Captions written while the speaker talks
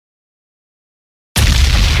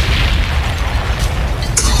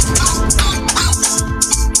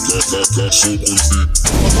on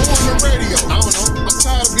the radio? I don't know. I'm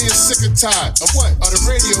tired of being sick and tired of what? Of the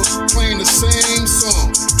radio playing the same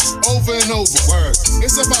song over and over. Word.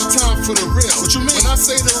 It's about time for the real. What you mean? When I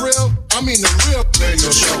say the real, I mean the real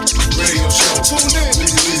radio show. Radio show. Tune in.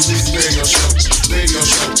 Radio show. Radio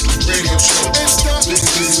show. Radio show. It's the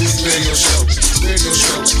radio show. Radio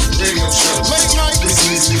show. Radio show. Late night.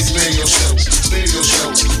 Radio show. Radio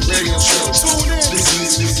show. Radio show. Tune in.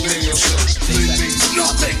 Radio show.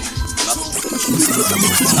 Nothing.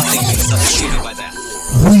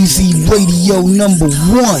 Weezy Radio number 1.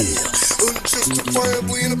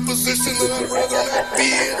 Justifiably in a position that I'd rather not be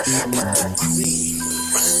in.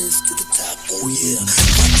 Rise to the top, oh yeah.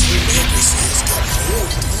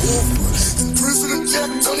 President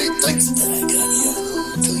Jack Tony thinks that I got you.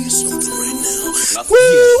 I'll tell you something right now.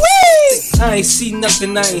 Woo-wee! I ain't see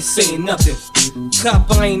nothing, I ain't saying nothing.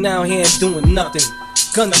 Cop, I ain't out here doing nothing.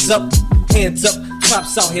 Guns up, hands up,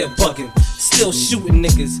 cops out here bugging. Still shooting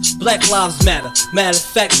niggas, Black Lives Matter. Matter of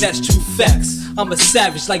fact, that's true facts. I'm a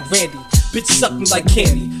savage like Randy, bitch suck me like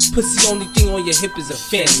candy. Pussy only thing on your hip is a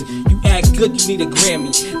fanny. You act good, you need a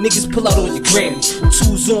Grammy. Niggas pull out on your granny.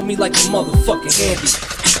 Tools on me like a motherfucking handy.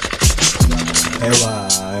 Hey why,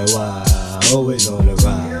 always on the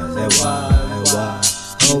rise. Hey why,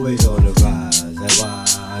 always on the rise. Hey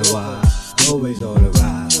why, always on the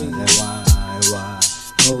rise. Hey why,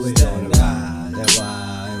 always on the rise. Hey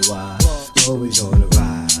why, always on the rise.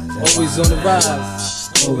 Always on the rise.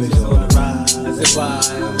 Always on the rise. Say why,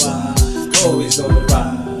 always on the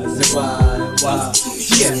rise. Say why.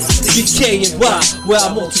 Yeah, BK and Y, where I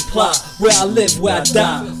multiply, where I live, where I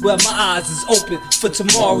die, where my eyes is open for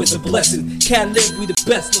tomorrow is a blessing. Can't live, we the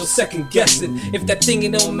best, no second guessing. If that thing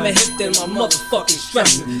ain't on my hip, then my motherfucking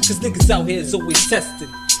stressing. Cause niggas out here is always testing.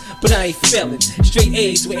 But I ain't failing, straight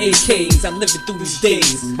A's with AKs, I'm living through these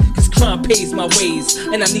days. Cause crime pays my ways,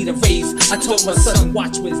 and I need a raise. I told my son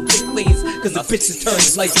watch where his dick lays, cause the bitches turn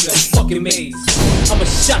his life into a fucking maze. I'm a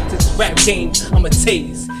shot to this rap game, I'm a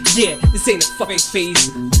tase. Yeah, this ain't a fucking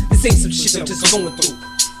phase. This ain't some shit I'm just going through.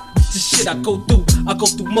 This shit I go through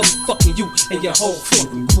motherfucking you and your whole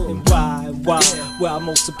fucking crew. And why, where I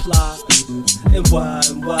multiply. And why,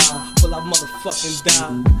 will I motherfucking die.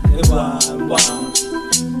 And why,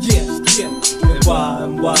 yeah,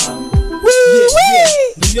 and why, yeah,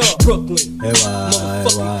 New York, Brooklyn,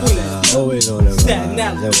 motherfucking Queens, always on the rise. Staten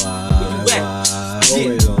Island, where you at?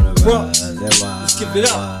 Yeah, Bronx, let's give it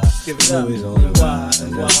up, and why,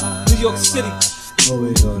 New York City,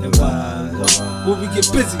 always on the rise. where we get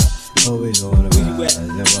busy, always on the where you at?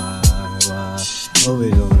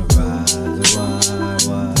 Always on the rise.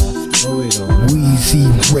 Always on the Weezy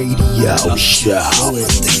Radio Show. always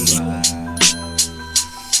on the rise.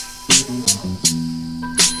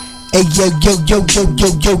 Hey yo,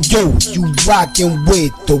 you rockin'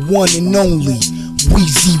 with the one and only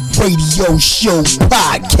Weezy Radio Show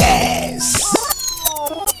podcast.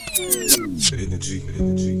 Energy.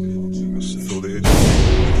 Feel the energy.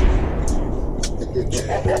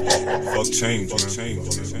 Fuck change.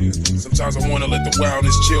 Sometimes I wanna let the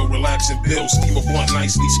wildness chill, relax and build. Scheme a blunt,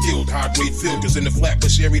 nicely skilled, high-grade filters in the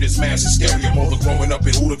Flatbush area. This mass hysteria. All the growing up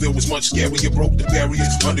in Hooterville was much scarier. Broke the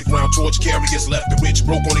barriers, underground torch carriers left the rich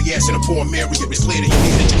broke on the ass and the poor marrier. It's clear that you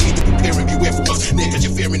need to prepare and beware for us. Niggas,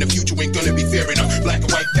 you're fearing the future ain't gonna be fair enough. Black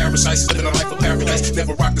and white parasites, living a life of paradise.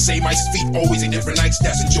 Never rock the same ice feet, always a different nights.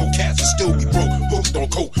 That's a joke. Cats will still be broke, hooked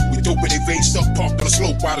on coke. We dope in their veins, stuck parked on the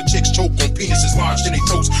slope while the chicks choke on penises lodged in their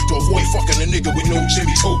throats to avoid fucking a nigga with no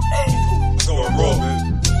Jimmy coat. Going raw,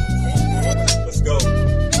 man. Let's go.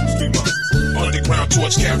 Street monsters. Underground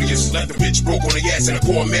torch carriers left the rich broke on the ass and the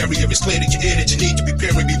poor marrier. It's clear that you hear that you need to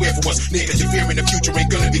prepare and beware for us. Niggas, you're fearing the future ain't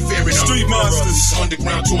gonna be fair enough. Street monsters.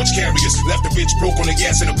 Underground torch carriers left the rich broke on the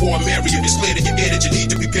ass and the poor marrier. It's clear that you hear that you need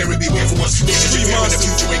to prepare and beware for us. Niggas, you're fearing the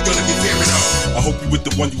future ain't gonna be fair enough. I hope you with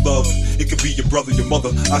the one you love. It could be your brother, your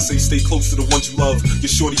mother. I say stay close to the ones you love.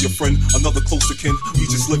 Your shorty, your friend, another closer kin. We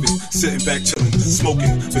just living, sitting back, chilling,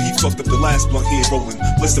 smoking. But he fucked up the last blunt, he ain't rolling.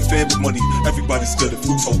 Bless the family money, everybody's good, the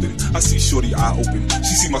flute's holding. I see shorty, eye open.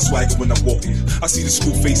 She see my swagger when I'm walking. I see the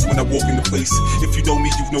school face when I walk in the place. If you know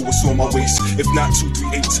me, you know what's on my waist. If not, 2,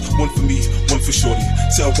 3, 8, one for me, one for shorty.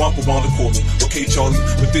 Tell Wampa Wanda call me. Okay, Charlie,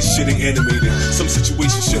 but this shit ain't animated. Some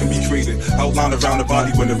situations shouldn't be created. Outline around the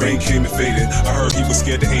body when the rain came and faded. I heard he was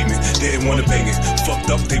scared to aim it, didn't wanna bang it.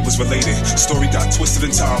 Fucked up, they was related. Story got twisted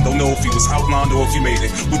in time, don't know if he was outlined or if he made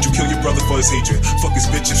it. Would you kill your brother for his hatred? Fuck his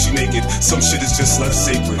bitch if she naked. Some shit is just left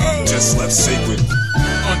sacred, just left sacred.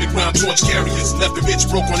 Underground torch carriers left the rich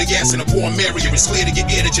broke on the gas and the poor marrier. It's clear to your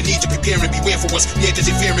ear that you need to prepare and beware for us. Niggas,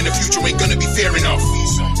 you're fearing the future ain't gonna be fair enough.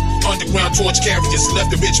 Underground torch carriers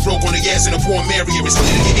left the rich broke on the ass and the poor marrier. It's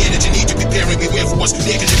clear to your ear that you need to prepare and beware for what's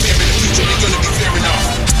near, cause you're bearing the future, they're gonna be fair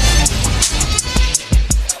enough.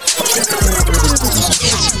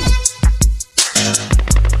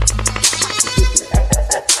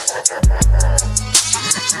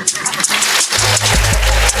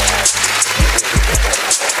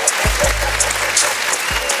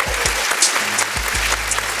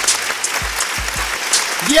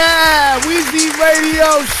 Yeah, Weezy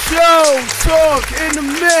Radio Show Talk in the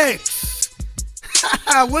mix.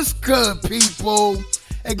 What's good, people?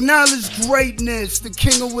 Acknowledge greatness, the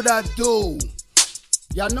king of what I do.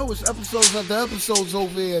 Y'all know it's episodes after episodes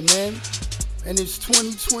over here, man. And it's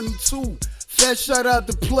 2022. Fat shout out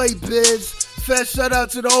to Play Biz. Fat shout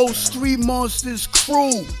out to the old Street Monsters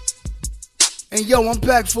crew. And yo, I'm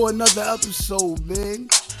back for another episode, man.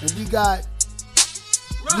 And we got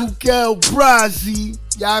Luke L. Brazzi.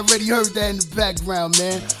 Y'all already heard that in the background,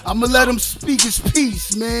 man. I'ma let him speak his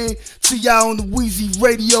piece, man, to y'all on the Weezy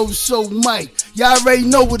Radio Show mic. Y'all already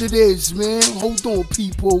know what it is, man. Hold on,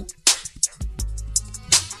 people.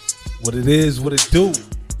 What it is, what it do.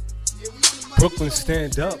 Brooklyn,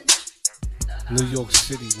 stand up. New York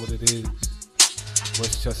City, what it is.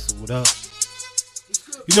 Westchester, what up?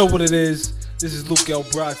 You know what it is. This is Luke L.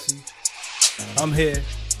 Brazzi. I'm here.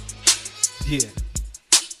 Yeah.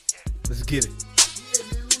 Let's get it.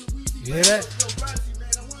 You hear that? Yo, Brazzi, man,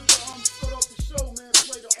 I wanted to start off the show, man,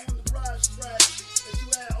 play the On the Rise track that you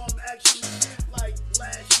had actually did like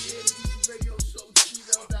last year, the Weezy Radio Show,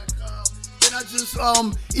 gmail.com. Then I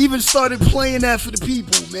just even started playing that for the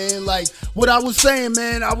people, man. Like what I was saying,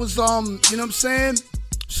 man, I was you know what I'm saying?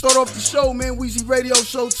 Start off the show, man, Weezy Radio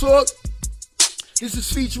Show Talk. This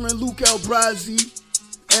is featuring Luke L. Brazzi.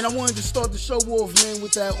 And I wanted to start the show off, man,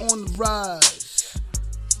 with that On the Rise.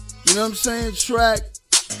 You know what I'm saying? Track.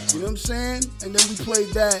 You know what I'm saying? And then we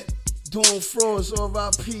played that Dawn Frost,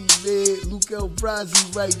 R.I.P. man. Luke L.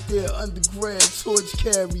 Brazzi right there, Underground Torch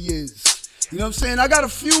Carriers. You know what I'm saying? I got a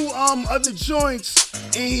few other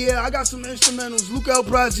joints in here. I got some instrumentals. Luke L.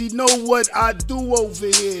 Brazzi know what I do over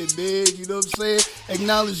here, man. You know what I'm saying?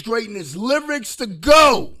 Acknowledge greatness. Lyrics to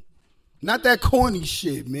go. Not that corny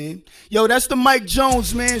shit, man. Yo, that's the Mike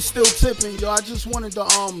Jones, man, still tipping. Yo, I just wanted to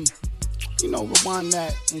you know, rewind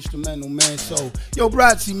that instrumental, man. So, yo,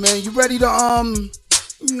 Brazzi, man, you ready to,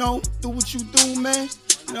 you know, do what you do, man?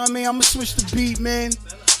 You know what I mean? I'm gonna switch the beat, man.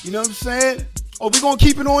 You know what I'm saying? Oh, we gonna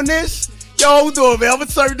keep it on this? Yo, hold on, man. I'm gonna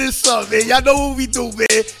turn this up, man. Y'all know what we do,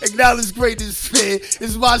 man. Acknowledge greatness, man.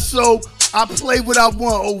 It's my show. I play what I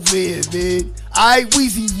want over here, man. Alright,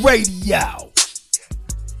 Weezy Radio.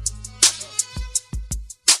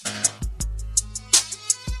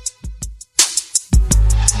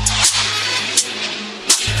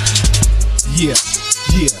 Yeah,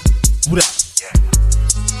 yeah, what up?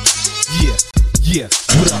 Yeah, yeah,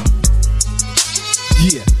 what up?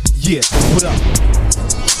 Yeah, yeah, what up?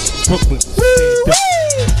 Brooklyn, stand up.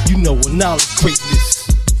 You know, knowledge greatness.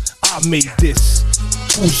 I made this.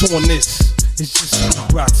 Who's on this? It's just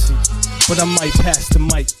Brazzi. But I might pass the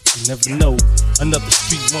mic. You never know. Another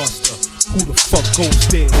street monster. Who the fuck goes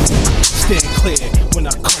there? Stand clear when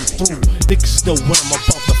I come through. Niggas know what I'm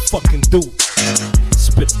about to fucking do.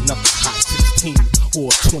 Spit another hot 16 or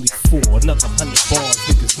 24, another 100 bars.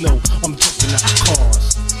 Niggas know I'm jumping out of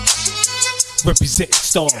cars, representing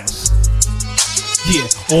stars. Yeah,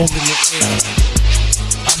 all in the air.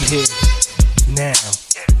 I'm here now.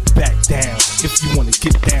 Back down if you wanna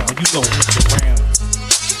get down. You know what's around.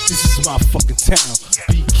 This is my fucking town.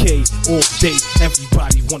 BK all day.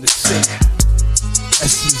 Everybody wanna say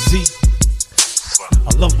SCZ.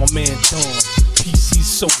 I love my man Dawn. PC's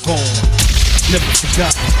so gone. Never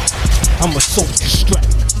forgot, I'm a soldier strap.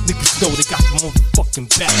 Niggas know they got my motherfucking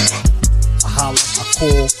back. I holler, I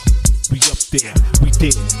call, we up there, we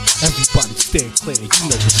there. Everybody stand clear, you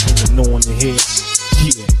know what's going on in here.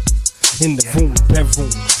 Yeah, in the room,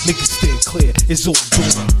 bedroom, niggas stand clear, it's all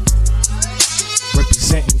doing.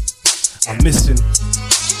 Representing, I'm missing.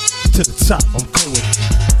 To the top, I'm going.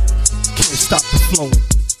 Can't stop the flowing.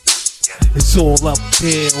 It's all up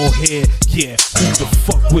there or here, yeah. Who the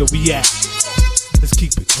fuck where we at? Let's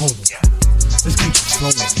keep it going. Let's keep it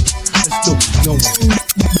flowing. Let's do it going.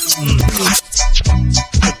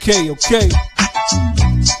 Okay.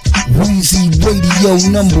 Weezy Radio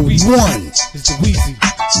number one. It's the Weezy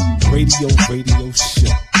Radio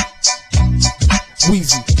show.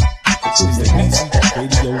 Weezy is the Weezy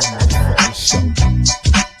Radio show.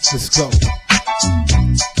 Let's go.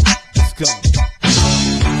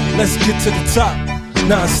 Let's get to the top.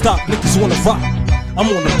 Non-stop, niggas wanna rock. I'm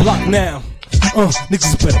on the block now.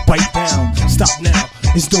 Niggas better bite down. Stop now.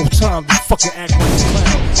 It's no time to fucking act like a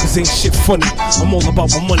clown, cause ain't shit funny. I'm all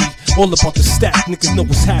about my money, all about the stack. Niggas know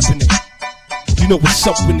what's happening. You know what's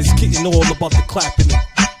up when it's getting all about the clapping it.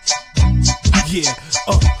 Yeah,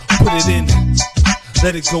 put it in,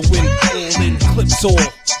 let it go in, all in, clips all.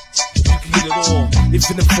 You can get it all,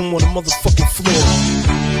 even if I'm on the motherfucking floor.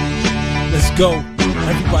 Let's go,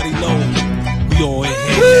 everybody know, we all in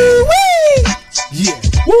here. Woo-wee! Yeah,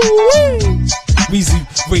 woo-wee! Weezy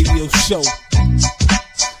Radio Show,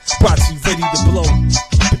 brought to you ready to blow.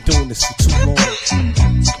 Been doing this for too long.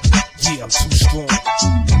 Yeah, I'm too strong.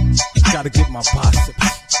 Gotta get my biceps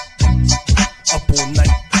up all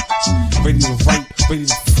night, ready to write, ready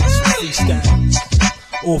to freestyle.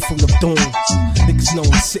 All from the dome, niggas know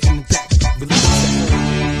I'm sitting in the back, release at home,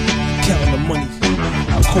 counting the money.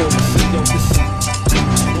 I call and say, yo, listen,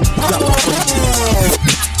 you got my money.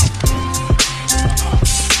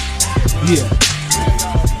 Yeah,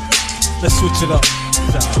 let's switch it up.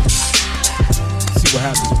 See what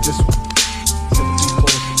happens with this one.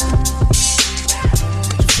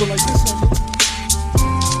 You feel like this one?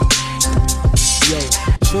 Yo,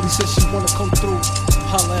 shorty said she wanna come through.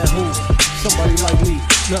 Holla at who? Somebody like me,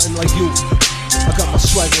 nothing like you. I got my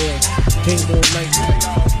swag on, game all night.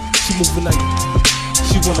 She moving like,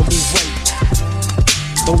 she wanna move right.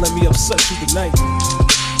 Don't let me upset you tonight.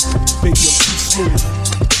 Baby, I'm too smooth.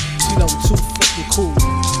 She know I'm too fucking cool.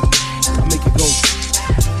 I make it go,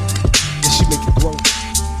 and she make it grow.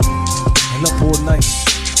 And up all night,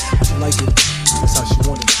 she like it, that's how she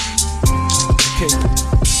want it. Okay,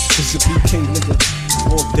 it's a BK nigga,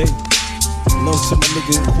 all day. Love to my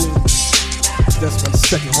nigga in Queens, that's my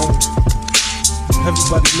second home.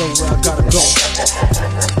 Everybody know where I gotta go.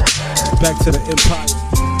 Back to the empire,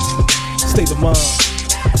 state of mind.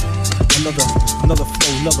 Another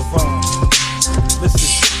flow, another rhyme. Listen,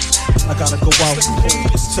 I gotta go out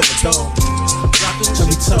till the dawn.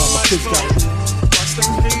 Every time my kids gotta leave,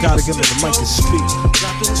 I gotta give them the mic and speak.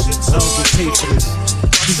 I don't get paid for this.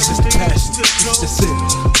 This is just the passion. This is just it.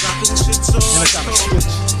 And I gotta switch.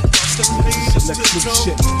 This is the next new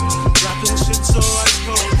shit.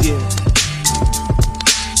 Yeah.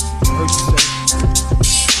 I heard you say,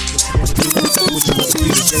 what you wanna do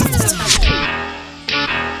today?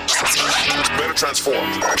 Better transform.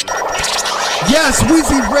 Yes,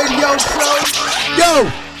 Weezy Radio Show. Yo,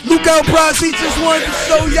 Luca Brasi just wanted to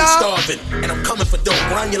show y'all and I'm coming for dope.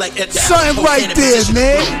 Rhyme you like Ed something right there,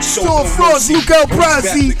 man. Storm Frost, Luca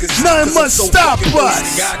Brasi, nothing must stop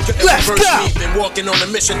us. Let's go. Been walking on a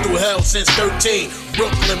mission through hell since 13.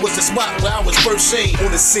 Brooklyn was the spot where I was first seen.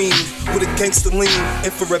 On the scene with a gangster lean,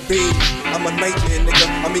 infrared beam. I'm a nightmare, nigga.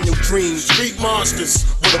 I'm in your dreams. Street monsters.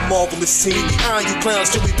 With a marvelous team. Behind you clowns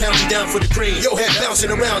till we pound you down for the cream. Your head bouncing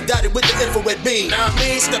around, dotted with the infrared beam. Nah, I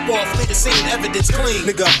mean, step off, leave the scene, evidence clean.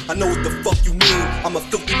 Nigga, I know what the fuck you mean. I'm a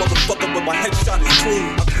filthy motherfucker, but my headshot is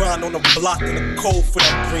clean. I grind on a block in the cold for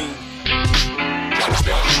that green.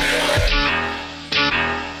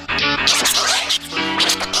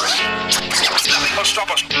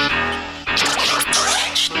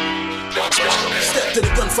 Step to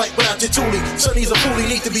the gunfight without your toolie. Sonny's a foolie,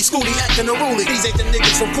 need to be schoolie, acting a rulie. These ain't the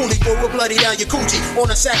niggas from Cooley, boy, we'll bloody down your coochie.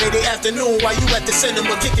 On a Saturday afternoon while you at the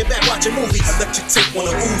cinema, kicking back watching movies. I let you take one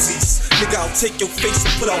of Uzis. Nigga, I'll take your face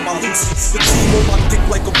and put out my Lucy's. The team on my dick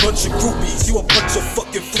like a bunch of groupies. You a bunch of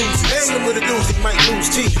fucking floozies. Hang with a doozy, might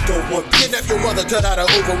lose teeth. Don't want kidnap your mother, cut out her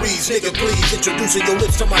ovaries. Nigga, please, introducing your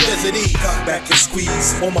lips to my desert E. Cock back and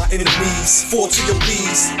squeeze on my enemies. Fall to your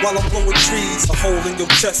knees while I'm blowing trees. A hole in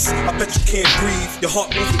your chest, I bet you can't breathe. Your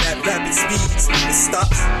heart moving at rapid speeds. It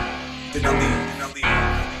stops, then I leave.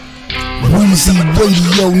 Weezy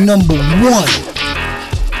Radio #1.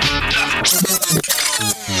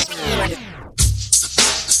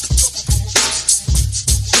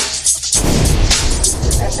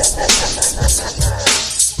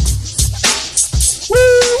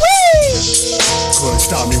 Couldn't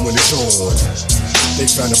stop me when it's on. They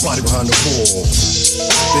found a body behind the wall.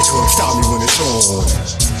 They couldn't stop me when it's on.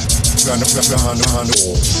 Found a flesh behind the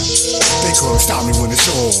wall. They couldn't stop me when it's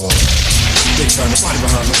on. They found a body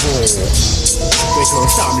behind the wall. They couldn't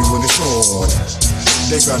stop me when it's on.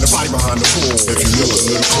 They found a body behind the wall. If you look a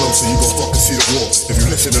little closer, you gon' fucking see the wall. If you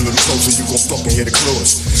listen a little closer, you gon' fucking hear the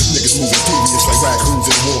claws. Niggas moving devious like raccoons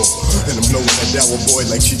in the wall. And I'm blowing that down with boy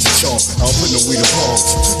like Cheech and Chong. I don't put no weed in palms.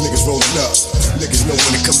 Niggas rolling up. Niggas know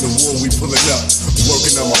when it comes to war, we pulling up.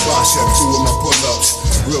 Working on my biceps, doing my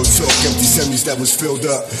pull-ups. Real talk, empty semis that was filled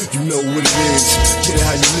up. You know what it is, get it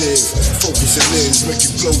how you live. Focus your lens, make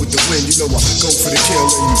you blow with the wind. You know I go for the kill,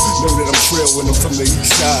 and you know that I'm trill when I'm from the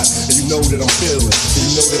east side. And you know that I'm feeling, and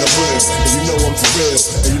you know that I'm real, and you know I'm for real.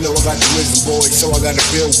 And you know I got the wisdom, boy, so I got a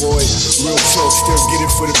bill, boy. Real talk, still get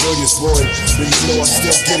it for the billions, boy. And you know I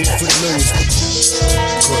still get it for the millions.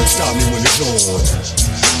 Couldn't stop me when it's on.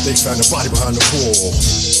 They found a body behind the wall.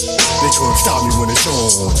 They couldn't stop me when it's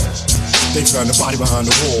on. They found a body behind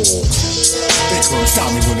the wall. They couldn't stop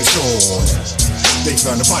me when it's on. They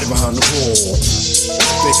found a body behind the wall.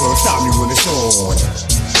 They couldn't stop me when it's on.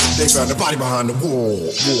 They found a body behind the wall.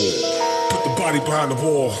 Put the body behind the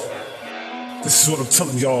wall. This is what I'm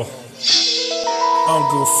telling y'all. I don't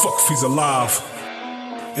give a fuck if he's alive.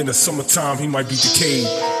 In the summertime, he might be decayed.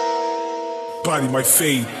 Body might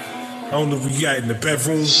fade. I don't know where you at, in the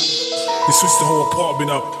bedroom. They switched the whole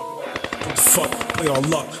apartment up. What the fuck? Play on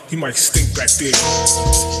luck. He might stink back there.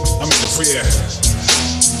 I'm in the rear.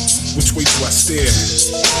 Which way do I stare?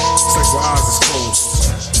 It's like my eyes is closed.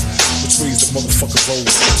 Which way is the motherfucking road?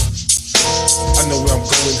 I know where I'm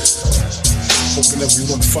going. Hoping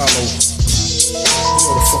everyone follow. You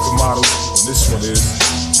know the fucking motto on this one is,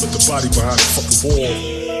 put the body behind the fucking wall.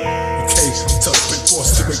 Okay, tell the big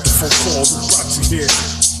boss to make the phone call. Who brought you here?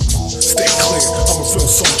 Stay clear, I'm a real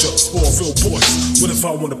soldier or a real boss. Whatever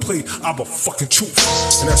I wanna play, I'm a fucking truth.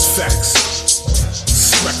 And that's facts.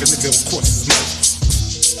 Smack a nigga across his mouth.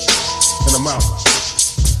 And I'm out.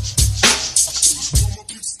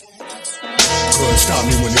 Couldn't stop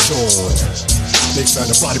me when it's on. They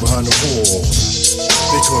found a body behind the wall.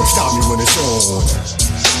 They couldn't stop me when it's on.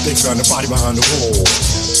 They found a body behind the wall.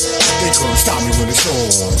 They couldn't stop me when it's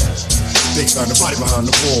on. They found a body behind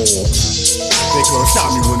the wall. They couldn't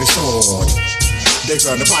stop me when it's on. They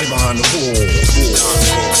found a body behind the wall.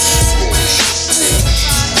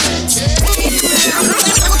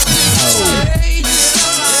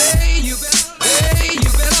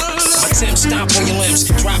 Tim, stomp on your limbs.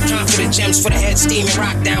 Drop confident gems for the head, steaming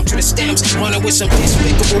rock down to the stems. Running with some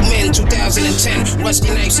despicable men, 2010.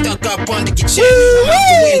 Rusty knife stuck up under your chin. I'm out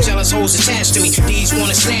to win, jealous hoes attached to me. These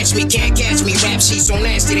wanna snatch me, can't catch me. Rap sheets so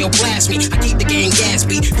nasty, they'll blast me. I keep the game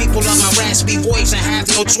gaspy. People love my raspy voice. I have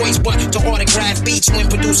no choice but to autograph beats when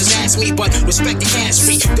producers ask me. But respect the cash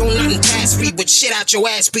fee. Don't nothing pass free, but shit out your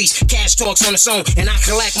ass piece. Cash talks on its own, and I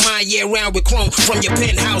collect mine year round with chrome. From your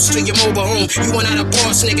penthouse to your mobile home. You want out a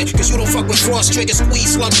boss nigga, cause you don't fuck with frost triggers,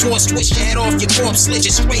 squeeze, slug, toss, twist your head off your corpse, slit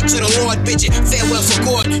it straight to the Lord, bitch it. Farewell for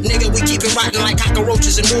God, nigga, we keep it rotten like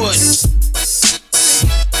cockroaches in wood.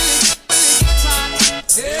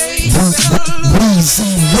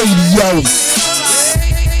 Weezy Radio.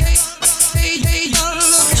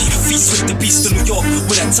 With the beast of New York,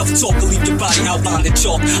 with that tough talk will leave your body outlined in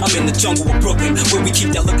chalk. I'm in the jungle of Brooklyn, where we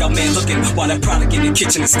keep that lookout man looking, while that product in the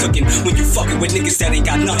kitchen is cooking. When you fucking with niggas that ain't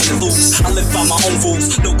got nothing to lose, I live by my own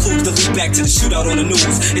rules, no clues to lead back to the shootout on the news.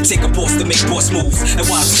 It take a boss to make boss moves and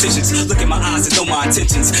wise decisions. Look in my eyes and know my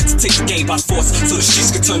intentions to take the game by force, so the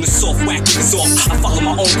streets can turn the soft whack niggas off. I follow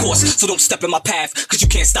my own course, so don't step in my path, cause you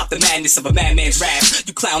can't stop the madness of a madman's wrath.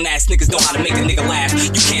 You clown ass niggas know how to make a nigga laugh.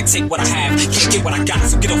 You can't take what I have, can't get what I got,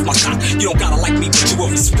 so get off my cock. You don't gotta like me, but you will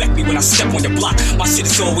respect me when I step on your block. My shit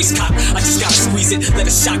is always cocked, I just gotta squeeze it, let a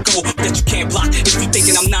shot go that you can't block. If you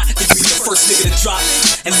thinking I'm not, then you be the first nigga to drop.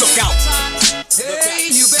 And look out. Hey,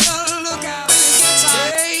 you better look out.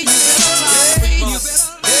 Hey, you better look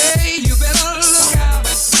out. Hey, you better look out.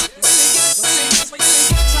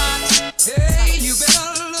 Hey, you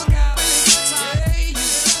better look out.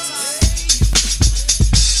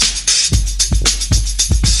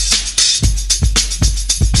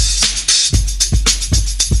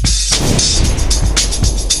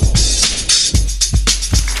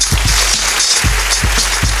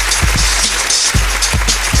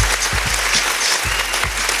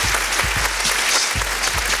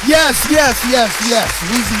 Yes.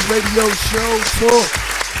 Weezy Radio Show Talk.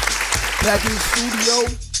 Back in the studio,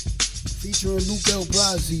 featuring Luke El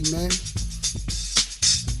Brazzi, man.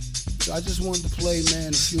 So I just wanted to play,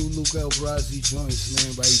 man, a few Luke El Brazzi joints,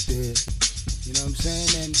 man, right there. You know what I'm saying?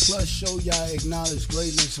 And plus show y'all acknowledge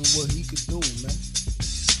greatness and what he could do, man.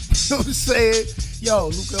 You know what I'm saying?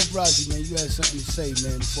 Yo, Luke El Brazzi, man, you had something to say,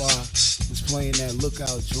 man, before I was playing that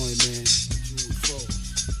Lookout joint, man.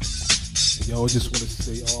 Yo, I just want to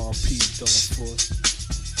say R.I.P. Don Frost.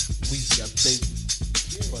 Weezy, I thank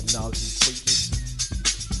you for acknowledging greatness,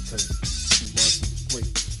 because he was great.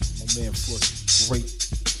 My man Frost is great.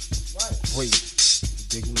 Great. You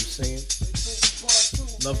dig what I'm saying?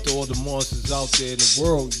 Love to all the monsters out there in the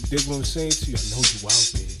world. You dig what I'm saying to you? I know you out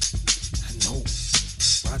there. I know.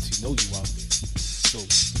 Rati know you out there. So,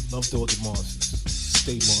 love to all the monsters.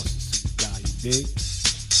 stay monsters till you die, you dig?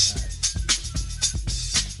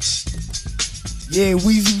 Yeah,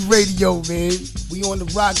 Weezy Radio, man. We on the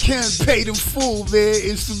rock campaign in full, man.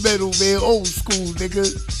 Instrumental, man. Old school, nigga.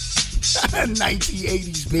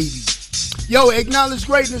 1980s, baby. Yo, acknowledge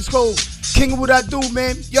greatness, go. King of what I do,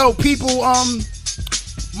 man. Yo, people,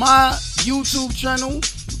 my YouTube channel,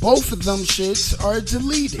 both of them shits are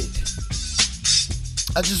deleted.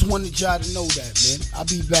 I just wanted y'all to know that, man. I'll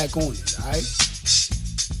be back on it, alright?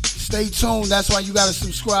 Stay tuned. That's why you gotta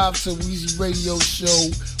subscribe to Weezy Radio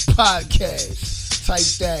Show podcast.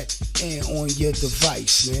 Type that in on your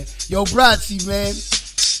device, man. Yo, Bratzy, man.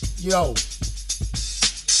 Yo,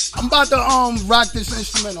 I'm about to rock this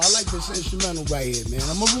instrumental. I like this instrumental right here, man.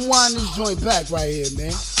 I'm gonna rewind this joint back right here,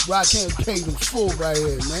 man. Rock campaign in full right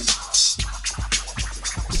here, man.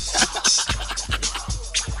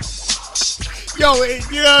 Yo,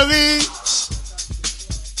 you know what I mean?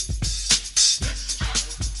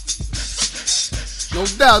 No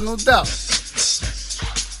doubt, no doubt.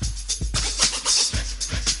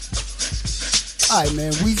 Alright,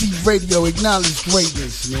 man, Weezy Radio, acknowledge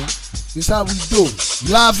greatness, man. This how we do.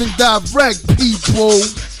 Live and direct, people.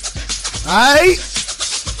 Alright?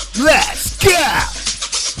 Let's go!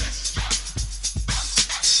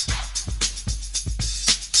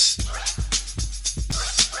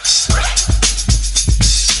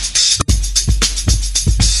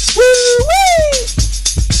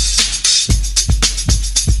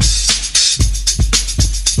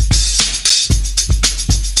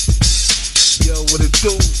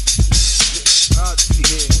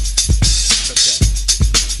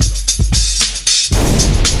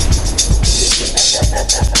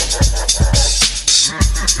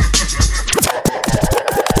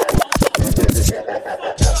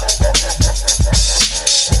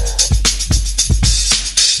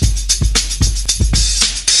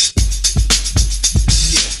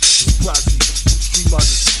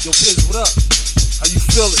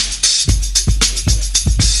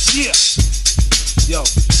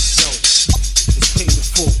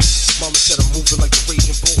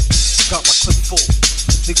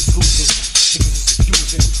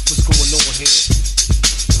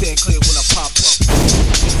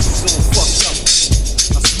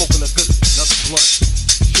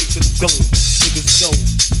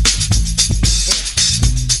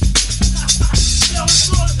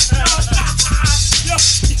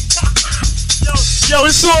 Yo,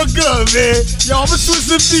 it's all good, man. Yo, I'ma switch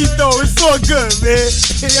the beat though. It's all good, man.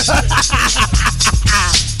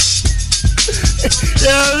 You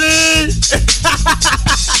know what I mean?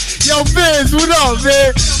 Yo, Vince, what up,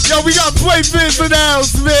 man? Yo, we got Play Vince in the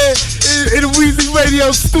house, man. In the Weezy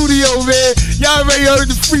Radio studio, man. Y'all already heard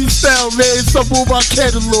the freestyle, man. It's up on my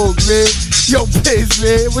catalog, man. Yo, Vince,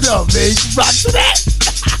 man. What up, man? You rock to that?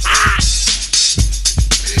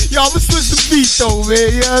 Yo, I'ma switch the beat though, man.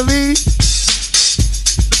 You know what I mean?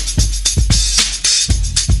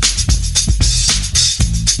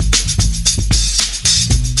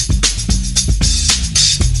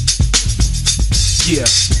 Yeah,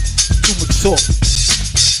 too much talk.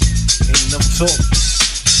 Ain't enough talk.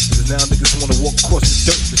 Cause now niggas wanna walk across the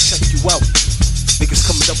dirt to check you out. Niggas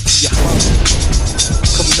coming up to your house.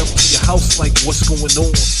 Coming up to your house like, what's going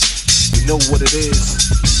on? You know what it is.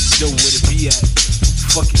 You know where to be at.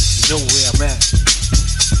 Fuck it, you know where I'm at.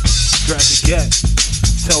 Grab the gat.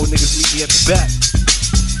 Tell niggas meet me at the back.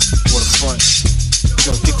 What a front. We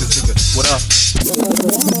gonna get this nigga. What up?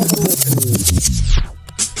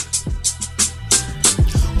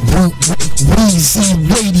 Weezy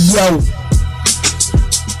Radio.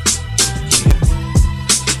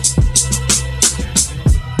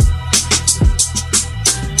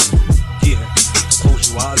 Yeah, close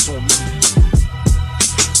your eyes on me.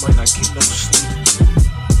 Might not get no sleep.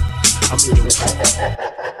 I'm in your room.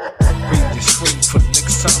 Read the screen for the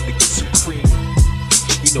next time to get some cream.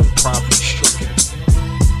 You know, poverty struck it.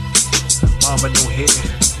 Mama no hair.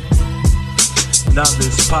 Now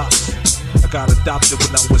there's pops. I got adopted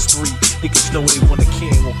when I was 3. Niggas know they wanna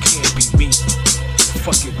can or can't be me.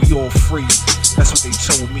 Fuck it, we all free. That's what they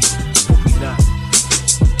told me, but we not.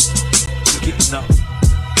 We getting up,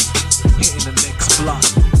 hitting the next block.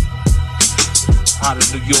 Out of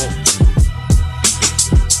New York.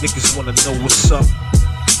 Niggas wanna know what's up.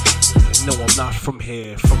 And no, I'm not from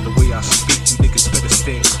here. From the way I speak, you niggas better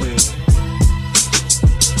stand clear.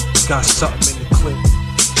 Got something in the clip,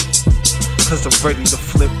 cause I'm ready to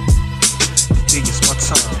flip. Today is my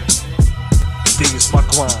time. Today is my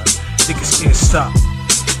grind. Niggas can't stop.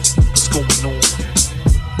 What's going on?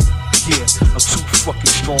 Yeah, I'm too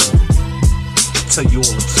fucking strong. I tell you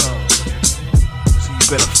all the time. So you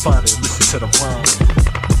better find it and listen to the rhyme.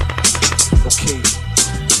 Okay,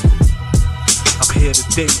 here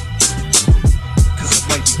today, cause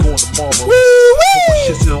I might be going tomorrow. So my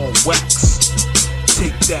shit's on wax.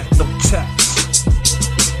 Take that, no tax.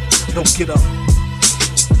 No get up,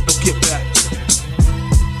 no get back.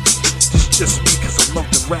 This just me cause I love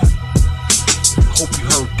the rap. Hope you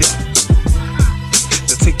heard that.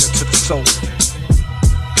 Now take that to the soul.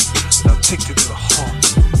 Now take that to the heart.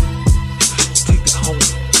 Take that home.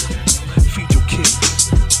 Feed your kids.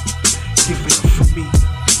 Give it up for me.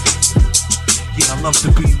 Yeah, I love to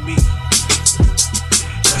be me.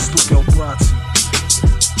 That's Luke Elbrati.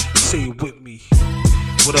 Say it with me.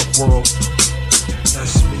 What up, world?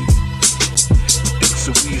 That's me. Things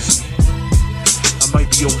so easy. I might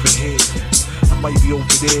be over here. I might be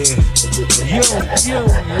over there. Yo.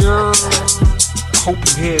 I hope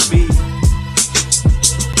you hear me.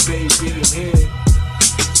 Baby, I'm here.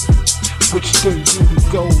 Which way do we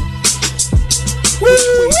go? Which way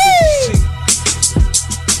do we see?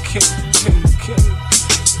 K.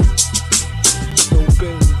 No,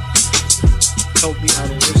 baby. Help me out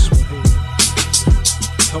on this one here.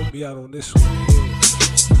 Help me out on this one here.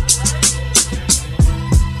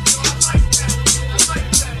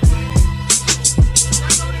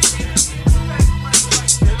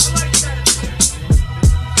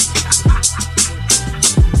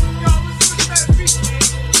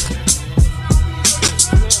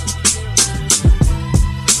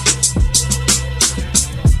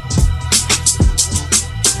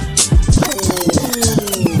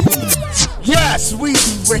 Yes,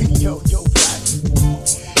 Weezy Radio, yo, Bratzy.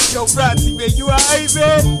 Yo, Bratzy, man, you alright,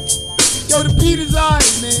 man? Yo, the beat is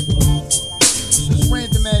alright, man. It's just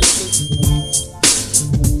random ass shit.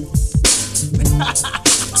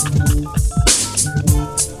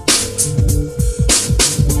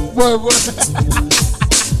 What?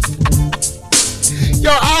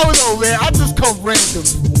 Yo, I don't know, man. I just come random.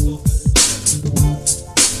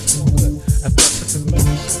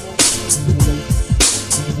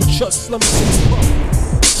 Just let me say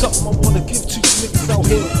something I wanna give to you niggas out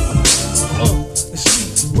here. It's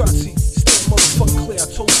me, Bratzy, stay motherfucking clear. I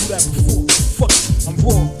told you that before. Fuck it, I'm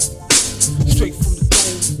raw, straight from the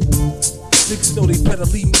dome. Niggas know they better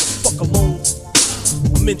leave me the fuck alone.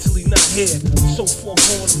 I'm mentally not here, I'm so far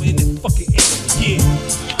gone, I'm in it fucking air. Yeah,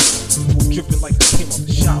 dripping like I came out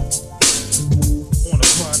the shop. On the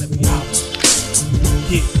grind every hour.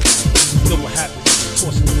 Yeah, you know what happened?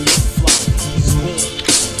 Tossing the flower, he's gone.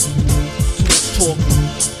 Talk.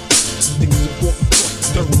 Niggas are walking across the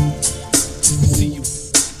dirt just to see you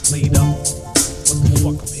laid up. What the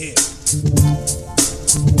fuck, I'm here.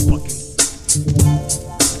 Fucking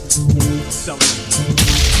selling.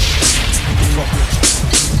 Fucking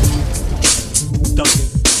ducking.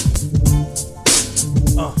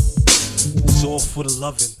 It's all for the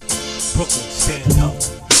loving. Brooklyn, stand up.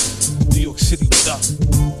 New York City, what up?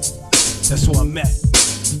 That's where I'm at.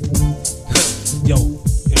 Yo,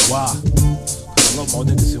 and why? I love my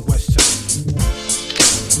niggas in Westchester.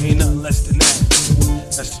 Ain't nothing less than that.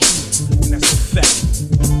 That's the truth, and that's a fact.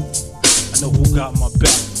 I know who got my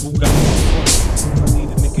back, who got my front. I need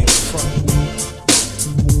a nigga in front.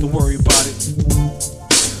 Don't worry about it.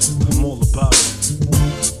 I'm all about it.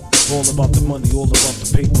 All about the money, all about the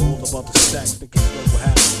paper, all about the stacks. Niggas know what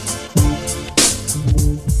happened.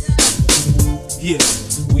 Yeah,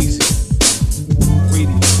 Weezy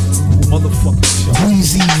Radio. Motherfucking show.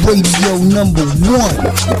 Weezy Radio #1.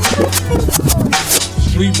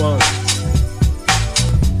 Street Monsters.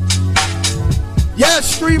 Yes,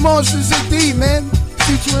 Street Monsters indeed, man.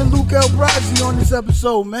 Featuring Luke Elbrati on this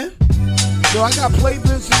episode, man. Yo, I got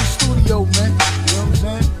playlists in the studio, man. You know what I'm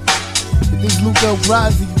saying? This Luke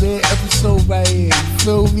Elbrati, man, episode right here. You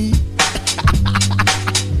feel me?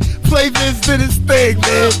 Playlist to this thing,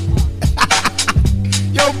 man.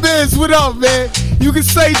 Yo, Biz, what up, man? You can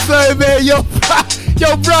say something, man. Yo,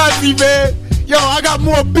 Brozzy, man. Yo, I got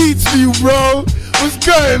more beats for you, bro. What's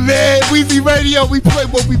good, man? Weezy Radio, we play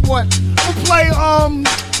what we want. I'm gonna play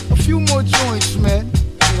a few more joints, man.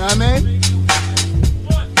 You know what I mean?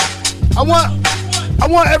 I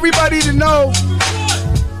want everybody to know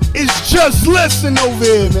it's Just Listen over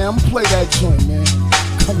here, man. I'm gonna play that joint, man.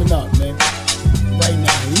 Coming up, man. Right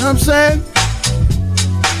now. You know what I'm saying?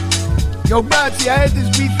 Yo, Bratzy, I had this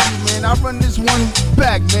beat for you, man. I run this one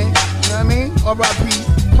back, man. You know what I mean? R.I.P.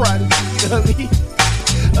 Prodigy, you know what I mean?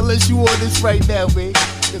 Unless you want this right now, man.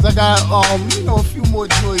 Cause I got, a few more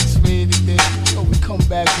joints, man. And then, we come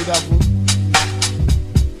back with that one.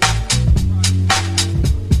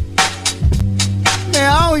 Man,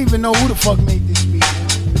 I don't even know who the fuck made this beat, man.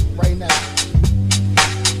 Right now.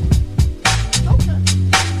 Okay.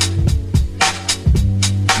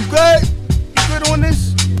 You good? You good on this?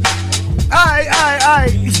 Alright.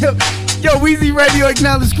 Yo, Weezy Radio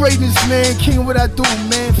acknowledge greatness, man. King of What I Do,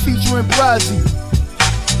 man. Featuring Brazzy.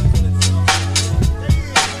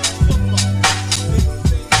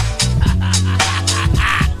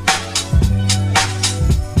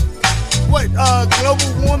 What,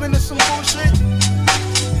 global warming or some bullshit?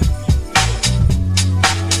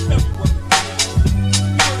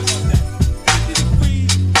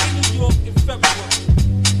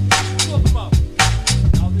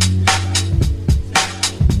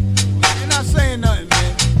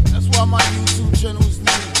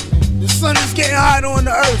 Getting hot on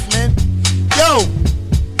the earth, man. Yo,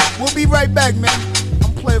 we'll be right back, man.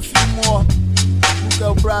 I'm play a few more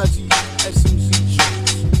Luke Brazzy SMC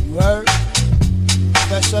tunes. You heard?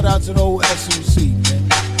 That shout out to the old SMC, man.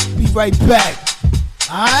 Be right back.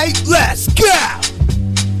 Alright, let's go!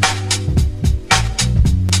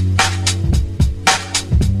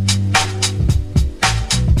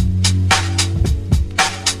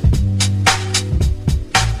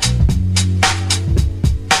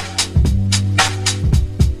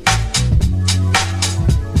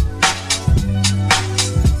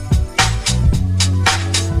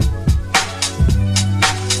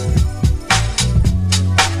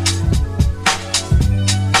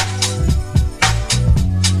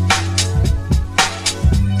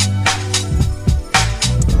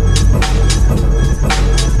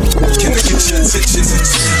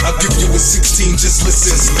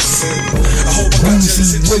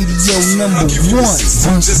 Radio number one.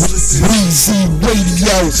 Weezy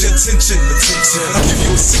Radio. Attention. I'll give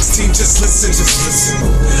you a 16, just listen.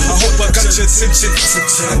 I hope I got your attention.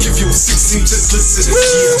 I'll give you a 16, just listen.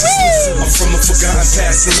 I'm from a forgotten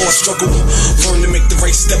past and lost struggle. Learn to make the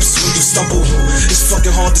right steps when you stumble. It's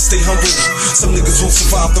fucking hard to stay humble. Some niggas won't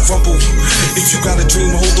survive the rumble. If you got a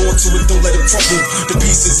dream, hold on to it, don't let it crumble. The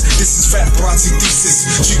pieces, this is Fat Bronzy thesis.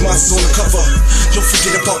 Street monsters on the cover. Don't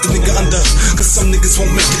forget about the nigga under, cause some niggas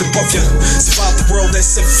won't make it above ya. Survive the world that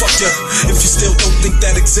said fuck ya. If you still don't think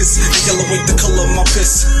that exists, the yellow ain't the color of my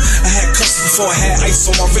piss. I had cuffs before I had ice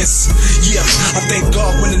on my wrist. Yeah, I thank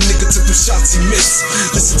God when a nigga took them shots he missed.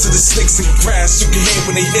 Listen to the snakes in the grass, you can hear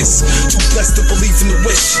when they hiss. Too blessed to believe in the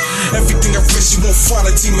wish. Everything I wish, you won't find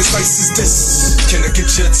a team as nice as this. Can I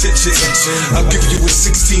get your attention? I'll give you a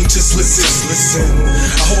 16, just listen.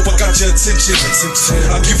 I hope I got your attention.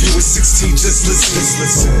 I'll give you a 16, just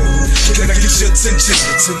listen. Can I get your attention?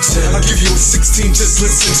 I'll give you a 16, just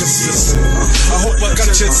listen. I hope I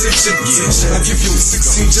got your attention. I'll give you a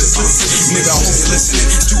 16, just listen. Nigga, I hope you're listening.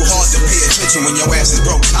 It's too hard to pay attention when your ass is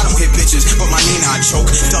broke. I don't hit bitches, but my Nina I choke.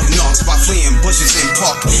 Duck knocks by fleeing bushes in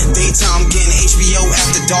park. Daytime getting HBO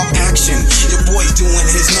after dark action. Your boy's doing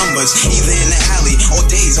his numbers, either in the alley or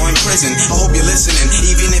days or in prison. I hope you're listening,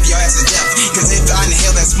 even if your ass is deaf. Cause if I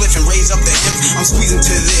inhale that spliff and raise up the hip, I'm squeezing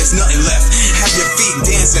till there's nothing left. Have your feet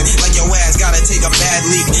dancing like your ass gotta take a bad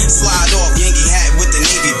leak. Slide off Yankee hat with the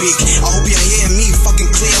Navy beak. I hope you hear me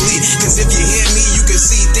fucking clearly. Cause if you hear me, you can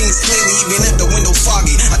see things clearly, even if the window's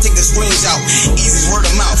foggy. I take the screens out, easy's word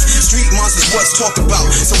of mouth. Street monsters what's talked about.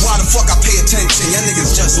 So why the fuck I pay attention? Y'all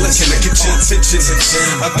niggas just listen. Can I get your attention?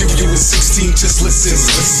 I'll give you a 16, just listen.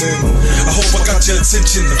 I hope I got your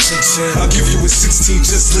attention. I'll give you a 16,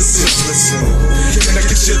 just listen. Can I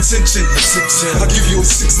get your attention? I'll give you a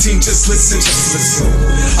 16, just listen.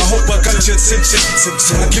 I hope I got your attention.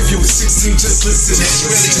 I'll give you a 16, just listen. There's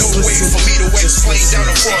really no way for me to explain down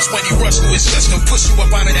the cross when he rushed to his chest and push you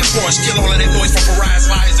up out of that Porsche. Kill all of that noise from Pariah's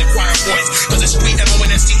lies and quiet voice. Cause it's street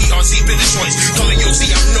MONSTERZ been the choice. Calling you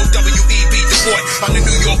see I'm no WEB the boy. I'm the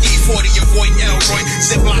New York E40, your boy Elroy.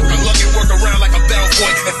 Ziplock, I lug it, work around like a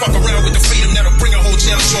bellboy. And fuck around with the freedom that'll bring a whole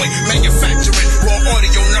jail joy. Manufacturing raw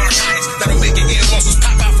audio narcotics that'll make your ear muscles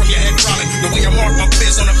pop out from your head frolic. The way I mark my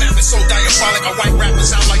biz on the map is so diabolic. I wipe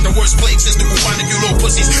rappers out like the worst plague system. Who find you little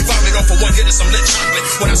pussies vomit off for one hit of some lit chocolate.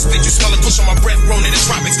 When I spit, you smell a push on my breath grown in the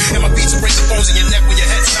tropics. And my beats will break the bones in your neck when your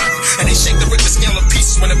head's knocking. And they shake the Richter scale of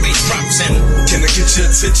pieces when the bass drops in. Can I get your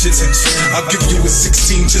attention? I'll give you a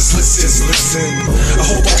 16, just listen. I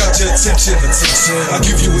hope I got your attention. I'll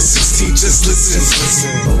give you a 16, just listen.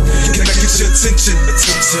 Can I get your attention?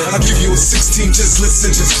 I'll give you a 16, just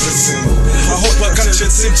listen. I hope I got your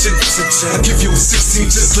attention. I'll give you a 16,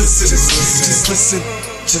 just listen. Just listen.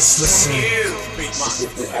 Just listen.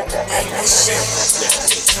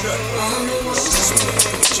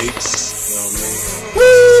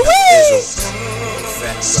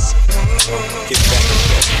 Get back in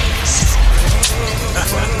there.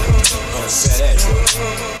 Fat ass, bro.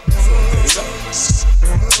 There you go.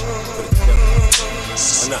 Put it together.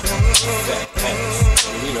 Why not? Fat ass.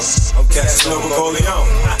 You know, I'm Casanova Corleone.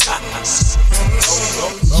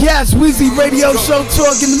 Yes. That's Weezy Radio Show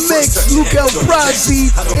Talk in the mix. Luke El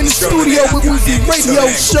Prazi in the studio with Weezy Radio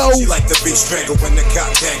Show.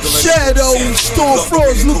 Shadow, Storm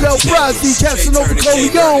Frost, Luke El Prazi, Casanova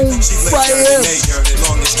Corleone, right here.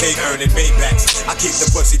 I keep the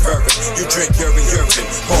pussy purring. You drink urine.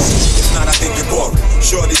 It's not, I think you're boring.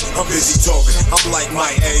 Shorty, I'm busy talking. I'm like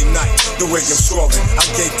my A night. The way I'm scoring. I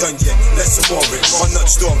ain't done yet. Let's some more it. My nut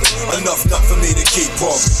story. Enough nut for me to keep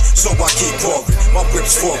pouring. So I keep pouring. My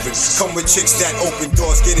whip's foreign. Come with chicks that open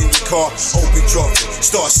doors. Get in your car. Open drawing.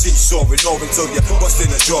 Start seesawing. Or until you bust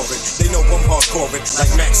in a drawing. They know I'm hardcoreing.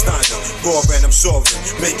 Like Max Steiner. Roaring, I'm soaring.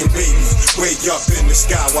 Making babies. Way up in the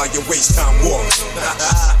sky while you waste time warring.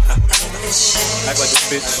 Act like a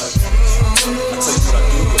bitch. I tell you what I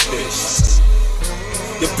do with bitch.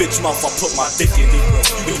 Your bitch mouth, I put my dick in it.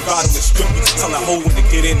 When you ride on the strip, you can tell that hoe when to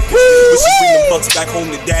get in. When she bring the bucks back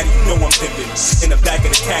home to daddy, you know I'm pimping. In the back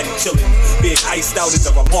of the caddy, chilling. Being iced out is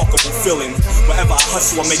a remarkable feeling. Wherever I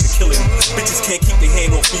hustle, I make a killing. Bitches can't keep their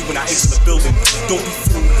hand off me when I enter the building. Don't be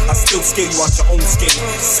fooled, I still scare you out your own skin.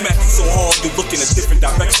 Smack you so hard, you look in a different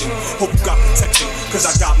direction. Hope you got protection, cause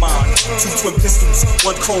I got mine. 2 twin pistols,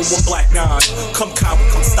 1 chrome, 1 black 9. Come coward,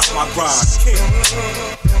 come stop my grind.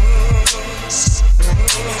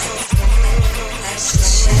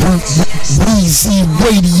 Weezy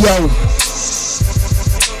Radio.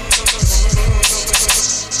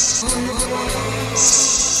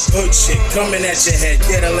 Hood shit coming at your head,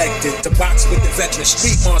 get elected. To box with the veteran,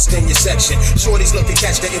 street monster in your section. Shorties look to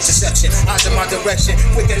catch the interception. Eyes in my direction,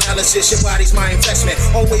 quick analysis, your body's my investment.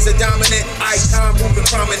 Always a dominant icon, moving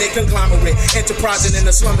prominent conglomerate. Enterprising in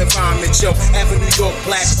a slum environment, yo. Avenue York,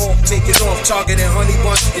 Black Hawk, taking off. Targeting honey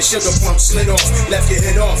bun and sugar plum, slid off. Left your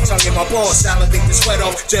head off, tongue in my balls, salivate the sweat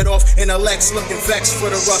off. Jet off in a Lex, looking vexed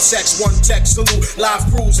for the rough sex. One text, salute, live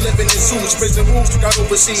crews, living in zoos. Prison rules, got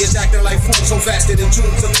overseers acting like fools. So faster than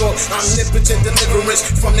Jews. Omnipotent deliverance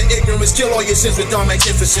from the ignorance. Kill all your sins with dark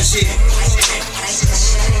magnificence. Yeah.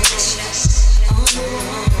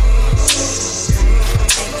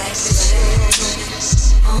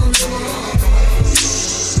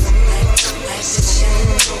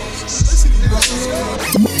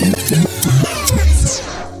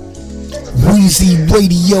 Weezy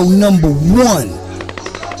Radio #1.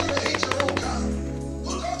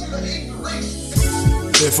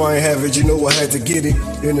 If I ain't have it, you know I had to get it.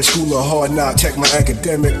 In the school of hard knock, check my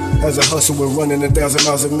academic. As a hustle and running 1,000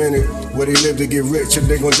 miles a minute. Where they live to get rich and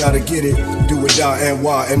they gon' die to get it. Do or die and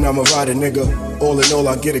why, and I'm a rider, nigga. All in all,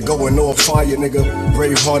 I get it going off fire, nigga.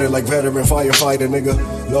 Brave hearted like veteran firefighter, nigga.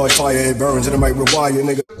 Large fire, it burns and it might rewire,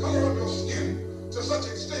 nigga.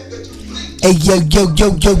 Hey yo,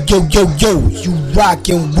 you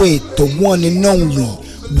rockin' with the one and only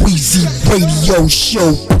Weezy Radio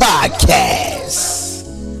Show Podcast.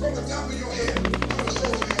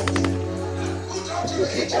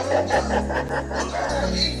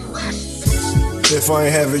 If I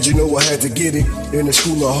ain't have it, you know I had to get it. In the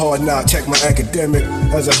school of hard knock, check my academic.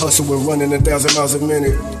 As a hustle and running 1,000 miles a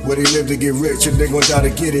minute. Where they live to get rich and they gon' die to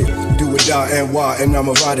get it. Do or die and why, and I'm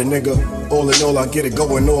a rider, nigga. All in all, I get it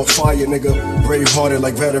going off fire, nigga. Brave hearted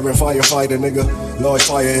like veteran firefighter, nigga. Large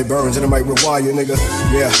fire, it burns and it might rewire, nigga.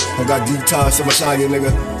 Yeah, I got deep ties to Messiah,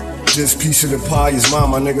 nigga. This piece of the pie is mine,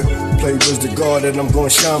 my nigga. Play biz the guard and I'm gon'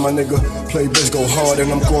 shine, my nigga. Play biz go hard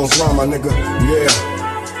and I'm gon' grind, my nigga. Yeah.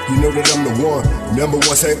 You know that I'm the one. Number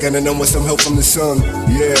 1 second and then with some help from the sun.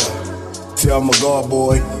 Yeah. See, I'm a guard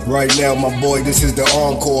boy. Right now, my boy, this is the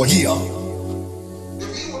encore here.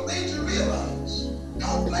 If you were made to realize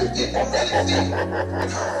how black people really think and how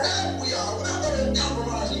bad we are without ever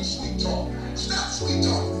compromising sweet talk. Stop sweet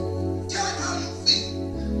talk. Tell him how you feel.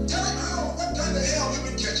 Tell him what kind of hell you've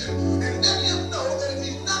been catching. And let him know that if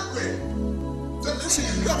he's not ready, then listen,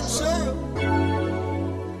 you got him, sir.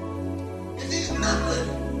 If he's not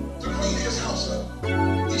ready to clean his house up,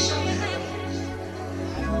 he shall be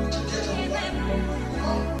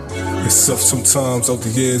It's tough sometimes over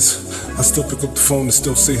the years. I still pick up the phone and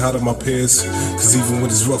still say hi to my peers. Cause even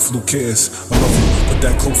when it's rough, who cares? I love you, put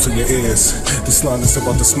that close to your ears. This line is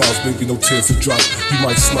about the smiles, baby, no tears to drop. You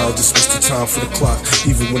might smile, just miss the time for the clock.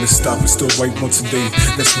 Even when it stops, it's still right once a day.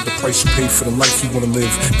 That's what the price you pay for the life you wanna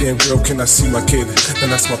live. Damn girl, can I see my kid? Then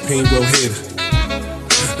that's my pain well hid.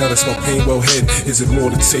 Now that's my pain well hid. Is it more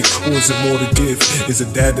to take or is it more to give? Is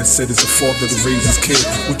it dad that said it's a father to raise his kid?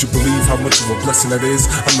 Would you believe how much of a blessing that is?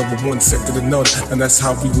 I'm number 1 second to none, and that's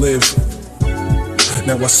how we live.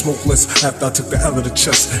 Now I smoke less after I took the L of the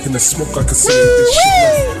chest. In the smoke I can see this shit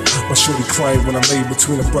left. My shorty crying when I lay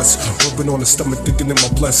between her breasts, rubbing on the stomach, thinking in my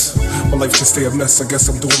bless. My life can stay a mess, I guess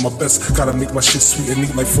I'm doing my best. Gotta make my shit sweet and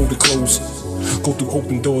neat like folded clothes. Go through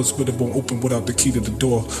open doors, but it won't open without the key to the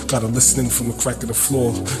door. Gotta listen in from the crack of the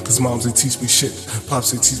floor. Cause moms, they teach me shit.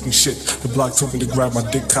 Pops, they teach me shit. The block told me to grab my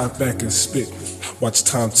dick, cock back and spit. Watch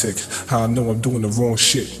time tick. How I know I'm doing the wrong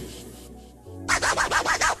shit. I got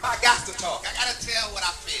to talk. I gotta tell what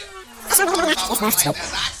I feel. As I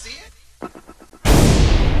see it.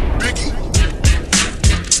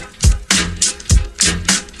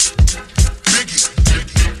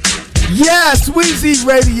 Yes, Weezy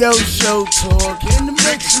Radio Show Talk. In the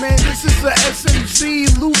mix, man. This is the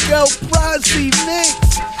SMC Luke El Prazi mix.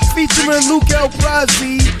 Featuring Luke El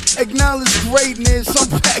Prazi. Acknowledge greatness. I'm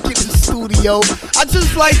back in the studio. I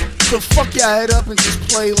just like to fuck your head up and just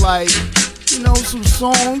play like, you know, some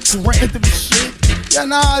songs, random shit. Yeah,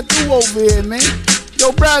 nah, I do over here, man.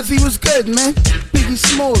 Yo, Prazi was good, man. Biggie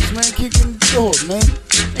Smalls, man. Kicking the door, man.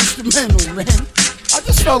 Instrumental, man. I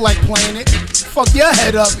just felt like playing it. Fuck your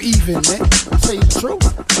head up even, man. Tell you the truth.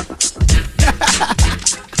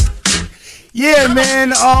 Yeah,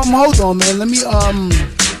 man. Hold on, man. Let me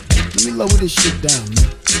lower this shit down, man.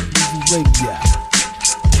 Weezy Radio.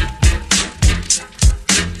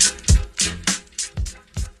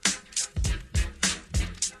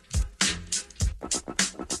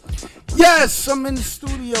 Yes, I'm in the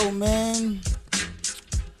studio, man.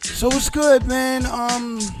 So it's good, man.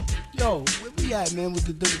 Yo, where we at, man, with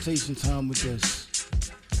the dedication time with this?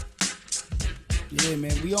 Yeah,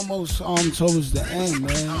 man, we almost towards the end,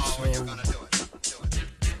 man. So,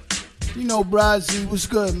 you know, Brazzy, what's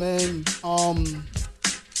good, man?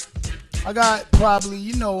 I got probably,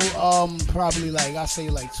 you know, probably like I say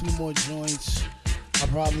like 2 more joints. I'm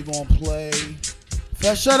probably gonna play.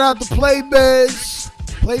 First, shout out to Play Biz.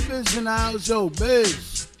 Play Biz in the house, yo,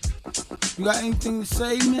 Biz. You got anything to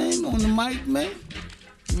say, man, on the mic, man?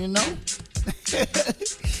 You know?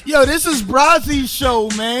 Yo, this is Brazzy's show,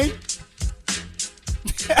 man.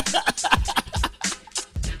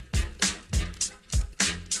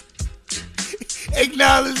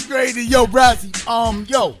 Acknowledge great. Yo, Brazzy.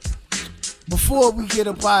 Yo, before we get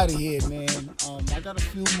up out of here, man, I got a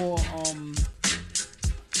few more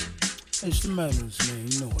instrumentals, man.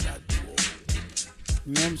 You know what I do over here, man.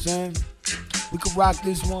 You know what I'm saying? We could rock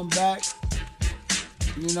this one back.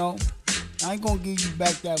 You know? I ain't gonna give you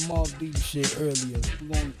back that Mobb Deep shit earlier.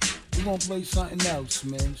 We're gonna play something else,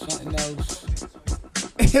 man. Something else.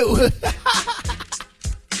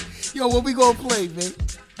 Yo, what we gonna play, man?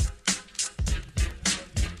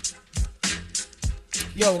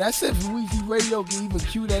 Yo, that's it for Weezy Radio. Can even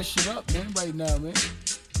cue that shit up, man, right now, man.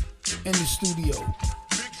 In the studio.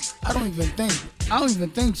 I don't even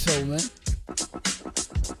think so, man.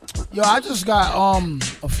 Yo, I just got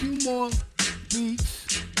a few more beats.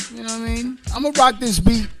 You know what I mean? I'm gonna rock this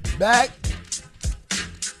beat back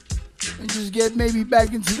and just get maybe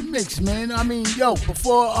back into the mix, man. I mean, yo,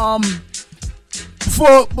 before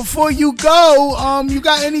you go, you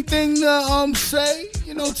got anything to say,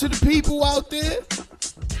 you know, to the people out there?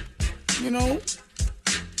 You know?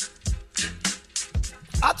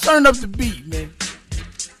 I turned up the beat, man.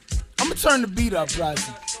 I'm gonna turn the beat up,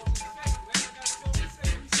 Brazzy.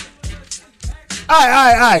 All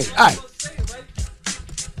right.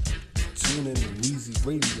 Tune in to Weezy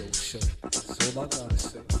Radio Show. That's all I gotta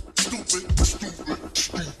say.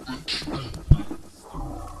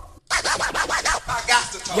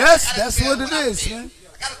 Yes, that's what it is, man.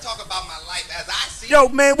 I gotta talk about my life as I see it. Yo,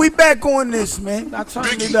 man, we back on this, man. I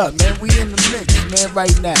turned it up, man. We in the mix, man,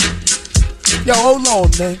 right now. Yo, hold on,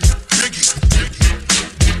 man.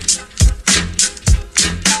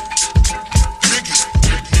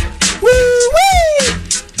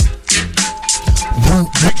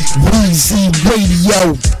 Weezy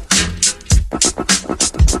Radio.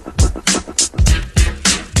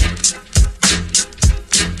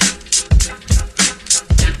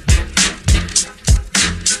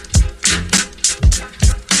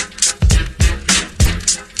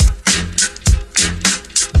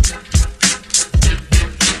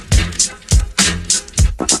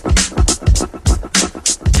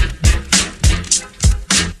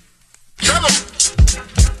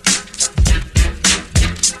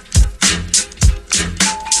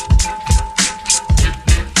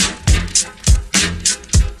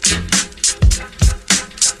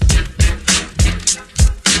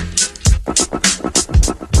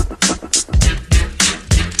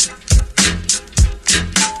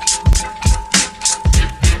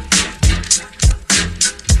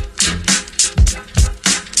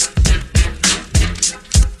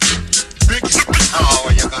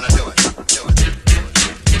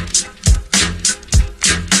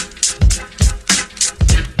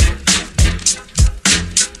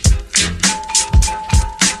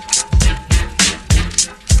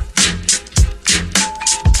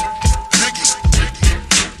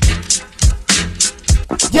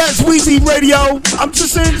 Weezy Radio. I'm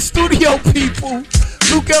just in the studio, people.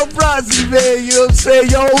 Luke El Brazzi, man. You know what I'm saying?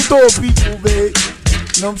 Yo, hold on, people, man.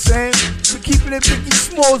 You know what I'm saying? We're keeping it Biggie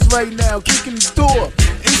Smalls right now. Kicking the door.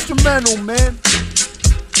 Instrumental, man.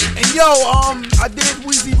 And yo, I did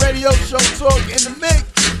Weezy Radio Show Talk in the mix.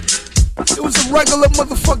 It was a regular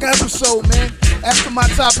motherfucking episode, man. After my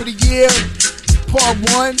top of the year, part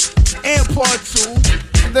 1 and part 2.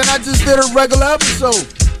 And then I just did a regular episode.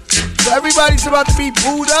 So everybody's about to be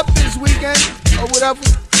booed up this weekend or whatever.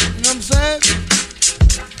 You know what I'm saying?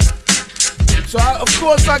 So of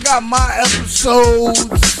course I got my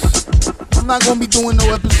episodes. I'm not gonna be doing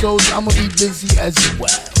no episodes. I'm gonna be busy as well.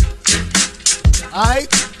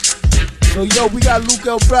 Alright? So yo, we got Luke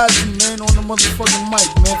El Brazzi, man, on the motherfucking mic,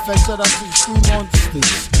 man. Fat shout out to the Stream on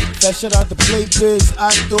Sticks. Fat shout out to Play Biz,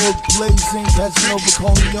 Outdoor Blazing, Casanova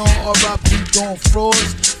Corleone, R.I.P. Dawn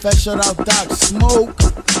Frost. Fat shout out Doc Smoke.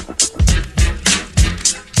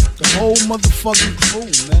 The whole motherfucking crew,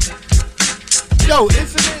 man. Yo,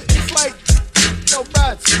 isn't it? It's like, yo,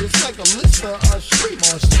 Brazzi, it's like a list of street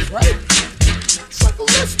monsters, right? It's like a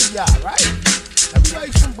list of y'all, right?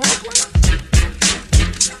 Everybody's from Brooklyn.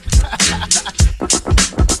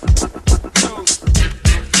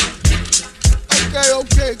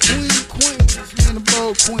 Okay, Queens, man, the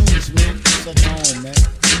borough Queens, man. Such home, man.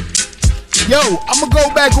 Yo, I'ma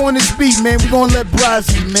go back on this beat, man. We gonna let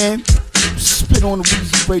Brazzi, man, spit on the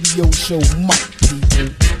Weezy Radio Show mic,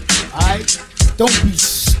 people. Alright? Don't be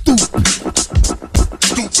stupid.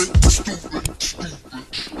 Stupid.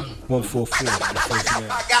 144. I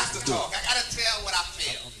got to talk. I gotta tell what I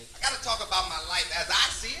feel. I gotta talk about my life as I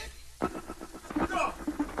see it.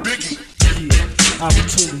 Biggie. Yeah,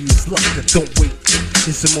 opportunity is luck that don't wait.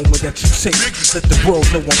 It's the moment that you take. Let the world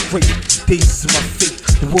know I'm great. Days is my fate.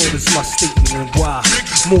 The world is my statement and why.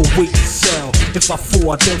 More weight to sell. If I fall,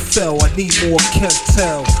 I don't fail. I need more, can't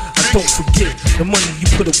tell. I don't forget the money you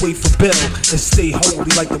put away for bail. And stay holy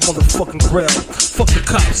like the motherfucking grail. Fuck the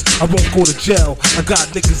cops, I won't go to jail. I got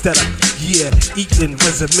niggas that eating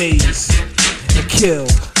resumes and kill.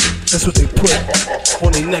 That's what they put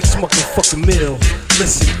on their next motherfucking meal.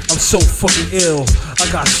 Listen, I'm so fucking ill. I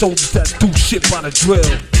got soldiers that do shit by the drill.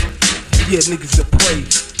 Yeah, niggas that pray,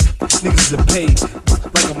 niggas that pay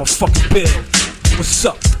like I'm a fucking bill. What's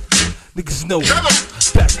up? Niggas know,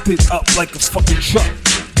 backed it up like a fucking truck.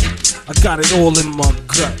 I got it all in my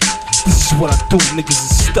gut. This is what I do, niggas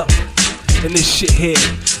is stuck. And this shit here,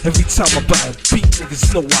 every time I buy a beat,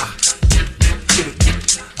 niggas know I get it.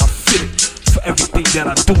 I fit it for everything that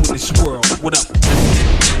I do in this world. What up?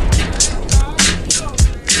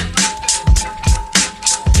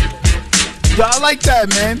 Yo, I like that,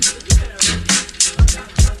 man.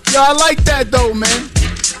 Yo, I like that though, man.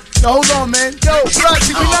 Yo, hold on, man. Yo,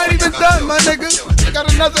 Brazzi, we not even done, my nigga. I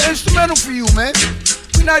got another instrumental for you, man.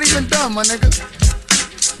 We not even done, my nigga.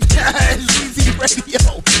 It's Weezy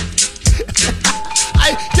Radio.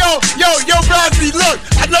 Yo, Brazzi, look.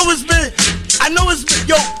 I know it's been,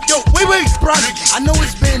 wait, Brazzi. I know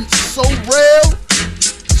it's been so real,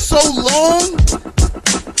 so long.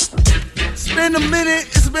 It's been a minute.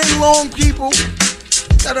 It's been long, people.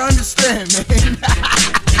 Gotta understand, man.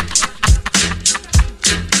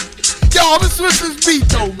 Yo, I'ma switch this beat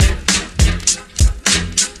though, man.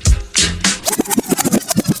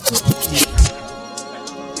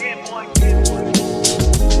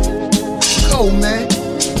 Go, man.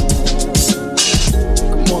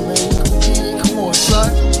 Come on, man. Come on, son.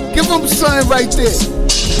 Give him something right there.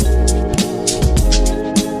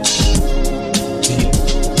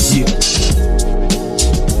 Yeah.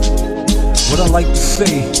 What I like to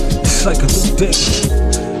say, it's like a new day.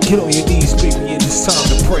 Get on your knees, baby, and it's time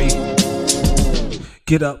to pray.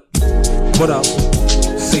 Get up, what up?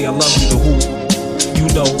 Say I love you to who? You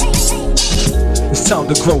know. It's time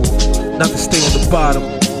to grow, not to stay on the bottom.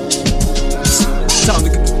 It's time to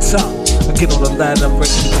get to the top. I get on the ladder, I'm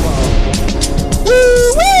ready to climb.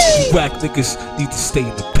 You whack niggas need to stay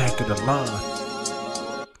in the back of the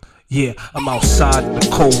line. Yeah, I'm outside in the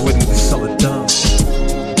cold, ready to sell a dime.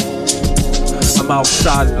 I'm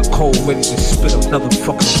outside in the cold, ready to spit another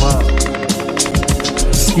fucking rhyme.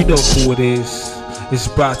 You know who it is. It's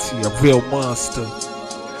Brazzi, a real monster.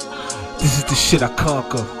 This is the shit I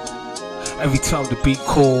conquer. Every time the beat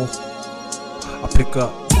call, I pick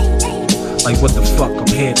up. Like what the fuck, I'm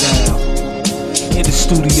here now. In the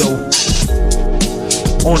studio,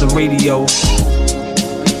 on the radio.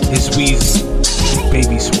 It's Weezy.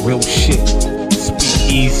 Baby, some real shit. Speak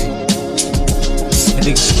easy. And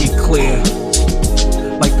niggas speak clear.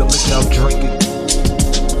 Like the liquor I'm drinking.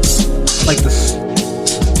 Like the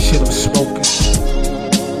shit I'm smoking.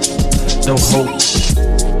 No hope.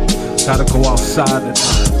 Gotta go outside and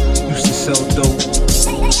sell dope.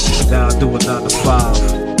 Now I do it 9 to 5.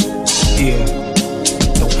 Yeah,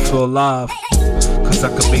 don't feel alive, cause I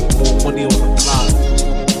can make more money on the block.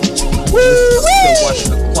 Still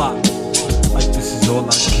watching the clock, like this is all I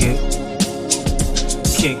get.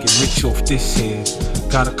 Can't get rich off this here.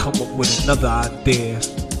 Gotta come up with another idea.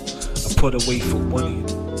 I put away for money.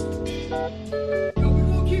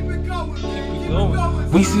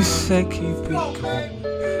 We just said keep it going.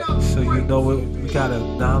 So you know it, we gotta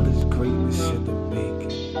acknowledge greatness in the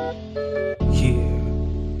making. Yeah,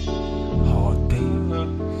 hard days,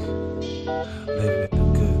 living a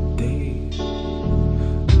good day.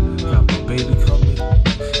 Got my baby coming.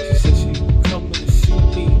 She said she coming to see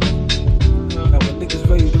me. Got my niggas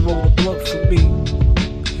ready to roll the blunt for me.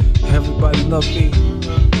 Everybody love me,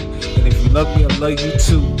 and if you love me, I love you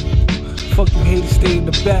too. Fuck you haters, stay in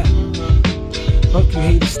the back. Fuck you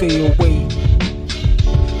haters, stay away.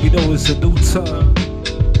 You know it's a new time,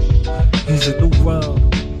 it's a new round.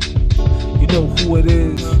 You know who it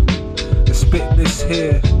is, that's spitting this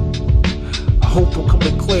here. I hope I'm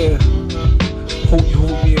coming clear. Hope you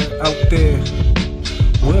hold me out there,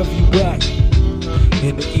 wherever you at.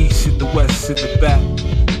 In the east, in the west, in the back,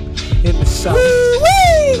 in the south,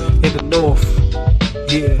 in the north.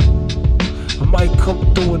 Yeah, I might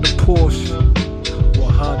come through in the Porsche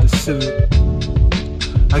or Honda Civic.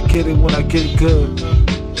 I get it when I get it good.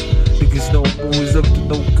 Niggas know I'm always up to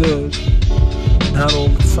no good. Not all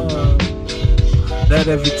the time, not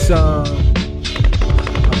every time.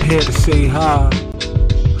 I'm here to say hi.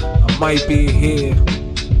 I might be here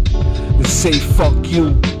to say fuck you,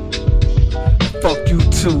 and fuck you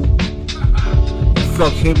too, and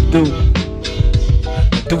fuck him do.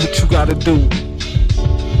 Do what you gotta do.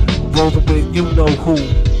 Rollin' with you know who.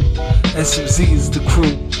 SMZ is the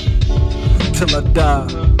crew. Till I die.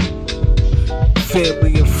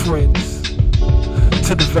 Family and friends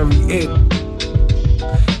to the very end.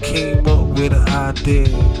 Came up with an idea,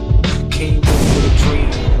 came up with a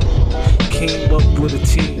dream, came up with a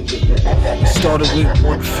team. It started with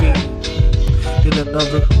one fiend, then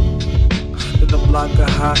another, then the block got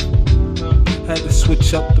hot. Had to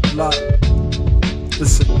switch up the block.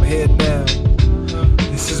 Listen, I'm here now.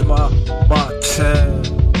 This is my time.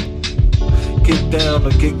 Get down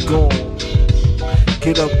or get gone.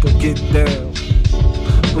 Get up or get down.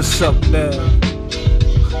 What's up now?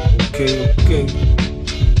 Okay.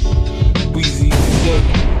 Weezy today,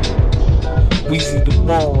 Weezy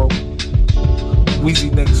tomorrow, Weezy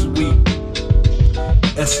next week.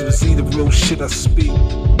 SMZ, the real shit I speak.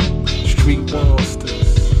 Street monsters,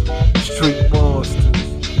 street monsters,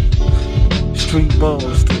 street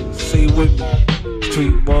monsters. Say it with me,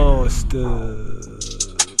 street monsters.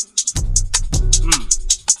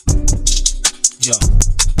 Yo.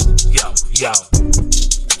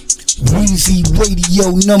 Weezy Radio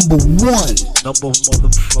number 1. Number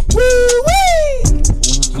motherfucker. Woo-wee!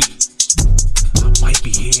 I might be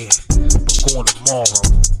here, but going tomorrow.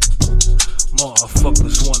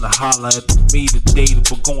 Motherfuckers wanna holler at me today,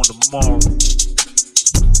 but going tomorrow.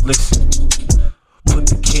 Listen, put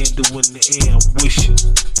the candle in the air, I'm wishing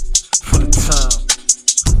for the time.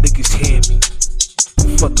 Niggas hear me.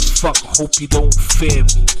 What the fuck, I hope you don't fear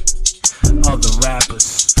me. Other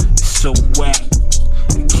rappers, it's so whack.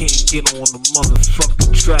 You can't get on the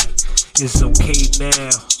motherfucking track. It's okay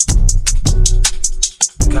now.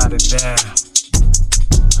 Got it now.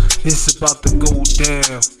 It's about to go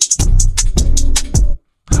down.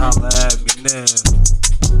 Holla at me now.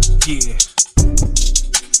 Yeah,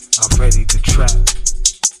 I'm ready to trap.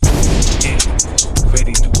 Yeah,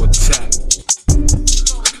 ready to attack.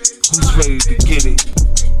 Who's ready to get it?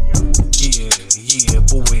 Yeah,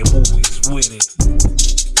 boy, I'm always with it.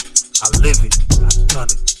 I live it, I done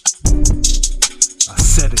it. I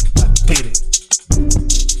said it, I did it.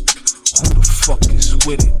 Who the fuck is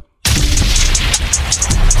with it?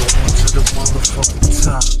 Going to the motherfucking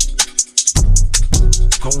top.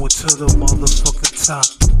 Going to the motherfucking top.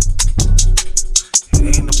 It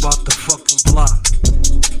ain't about the fucking block,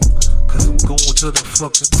 cause I'm going to the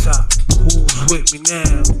fucking top. Who's with me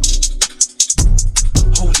now?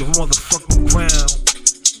 Hold your motherfucking ground.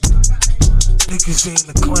 Niggas ain't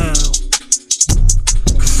a clown,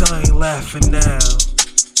 cause I ain't laughing now.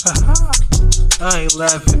 I ain't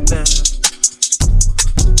laughing now.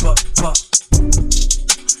 But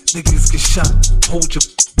niggas get shot. Hold your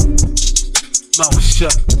mouth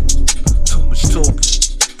shut. Too much talking,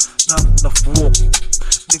 not enough walking.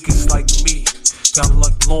 Niggas like me got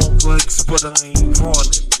like long legs, but I ain't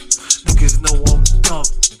running. Niggas know I'm dumb.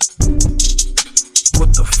 What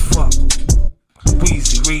the fuck?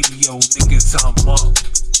 Weezy Radio, niggas, I'm up.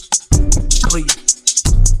 Please.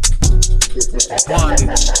 Bonded.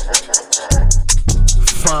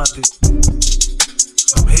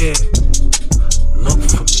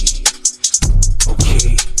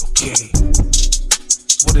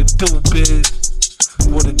 do, Biz?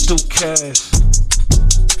 What it do, Cash?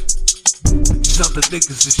 These other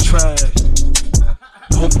niggas is trash.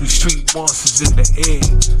 Hopefully street monsters in the air.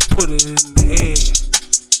 Put it in the air.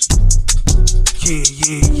 Yeah,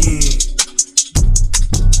 yeah, yeah.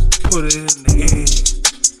 Put it in the air.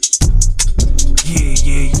 Yeah,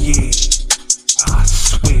 yeah, yeah. I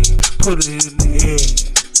swear. Put it in the air.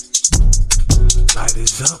 Light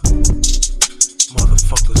is up.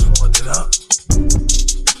 Motherfuckers want it up.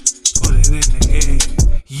 Put it in the air.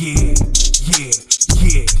 Yeah, yeah,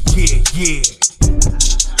 yeah, yeah, yeah.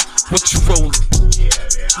 What you rolling?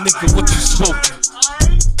 Nigga, what you smoking?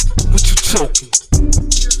 What you talking?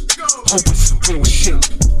 Hope it's some real shit.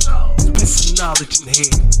 Spit some knowledge in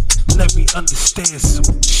here. Let me understand some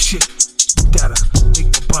shit that'll make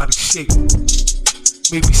my body shake.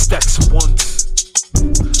 Maybe stack some ones.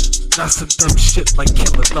 Not some dumb shit like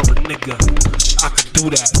kill another nigga. I could do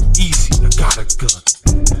that easy. I got a gun.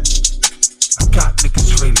 I got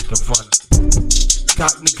niggas ready to run.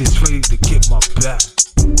 Got niggas ready to get my back.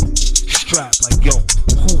 Strap like, yo,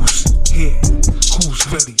 who's here? Who's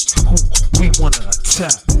ready? Who we wanna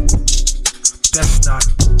attack? That's not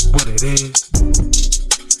what it is.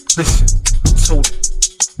 Listen, I told it.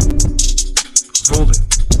 Rolling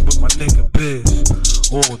with my nigga Biz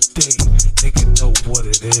all day. Nigga know what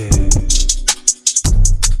it is.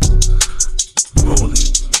 Rolling.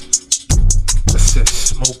 I said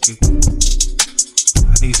smoke it. I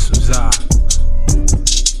need some Zod.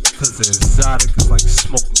 Cause the exotic is like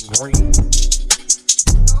smoking green.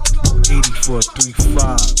 80 for a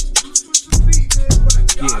 3.5.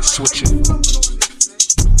 Yeah, switch it.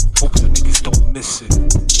 Hope the niggas don't miss it.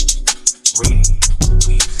 Rainy,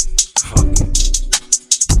 Weezy, fuck it.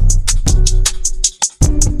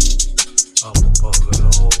 I'm above it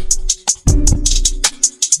all.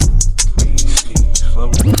 Weezy,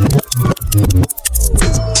 fuck it.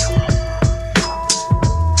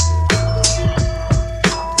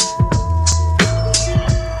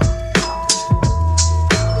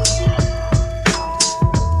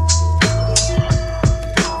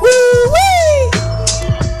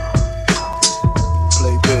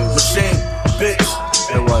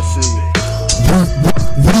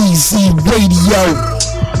 Weezy Radio.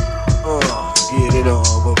 Get it on,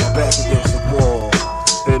 but my back against the wall.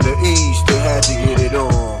 In the east, they had to get it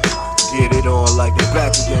on. Get it on like they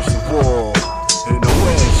back against the wall. In the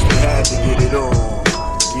west, they had to get it on.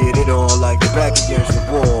 Get it on like they back against the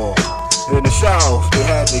wall. In the south, they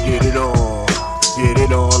had to get it on. Get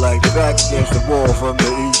it on like they back against the wall. From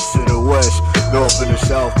the east to the west, north and the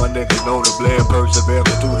south, my niggas know the blame. Persevering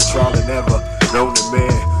through the trial and never known the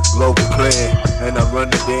man. Global plan, and I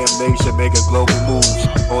run the damn nation, making global moves.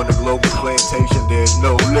 On the global plantation, there's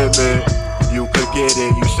no limit. You could get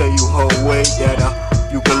it, you say you hold weight, that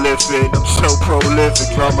you can lift it. I'm so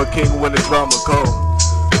prolific, drama king when the drama come.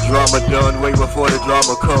 Drama done way before the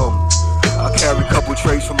drama come. I carry a couple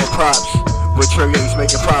trays from my props, but Trey Ace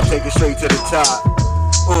making props, take it straight to the top.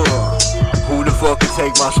 Who the fuck can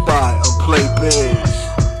take my spot? I'm Play Biz,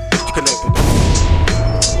 connected.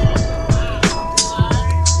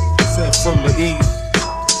 From the east,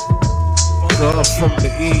 mother up from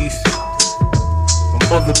the east. My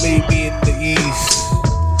mother made me in the east.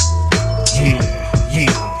 Yeah,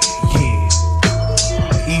 yeah, yeah.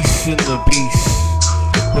 The east and the beast,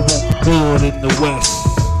 but won't be good in the west.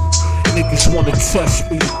 Niggas wanna test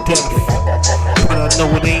me to death, but I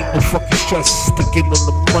know it ain't no fucking stress to get on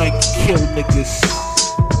the mic and kill niggas.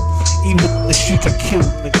 Even in the streets I kill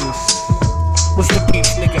niggas. What's the beef,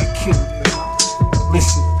 nigga? I kill niggas.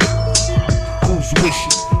 Listen. Who's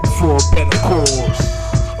wishing for a better cause?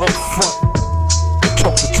 Up front,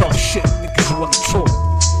 talk the tough shit, niggas wanna talk.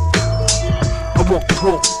 I walk the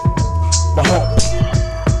walk, my heart beat.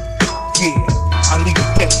 Yeah, I leave it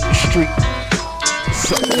down in the street.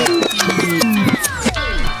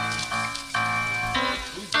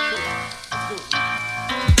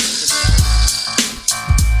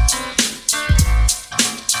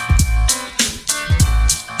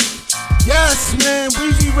 Yes, man,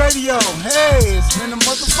 Weezy Radio. Hey, it's been a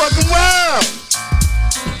motherfucking while.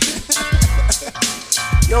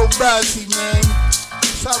 Yo, Bossy, man.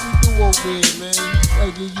 That's how we do over here, man.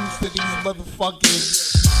 Gotta get used to these motherfucking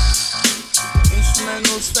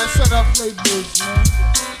instrumentals. That's how I play Biz, man.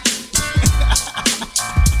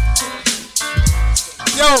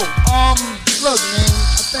 Yo, look, man.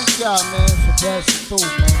 I thank y'all, man, for passing through,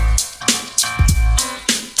 man.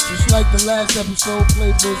 Just like the last episode,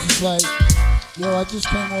 Play Biz is like, yo, I just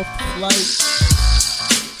came off the flight.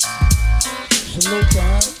 Salute to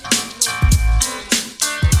him.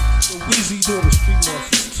 So Weezy doing the Street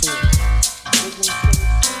Monsters tour.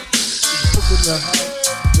 He's booking now.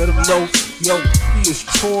 Let him know, yo, he is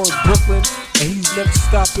touring Brooklyn, and his next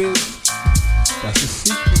stop is. That's a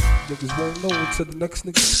secret. Niggas won't know until the next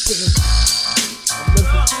nigga spit. I'm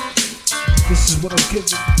living. This is what I'm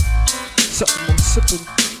giving. Something I'm sipping.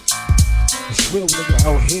 It's real nigga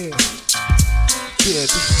out here. Yeah, this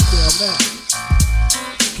is where I'm at.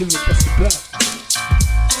 Give it bust the back.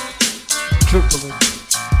 Dribbling.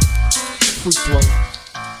 Free throw.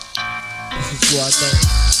 This is where I know.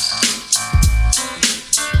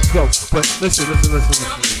 Let's go. But listen. Listen.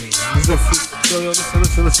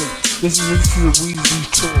 This is a Weezy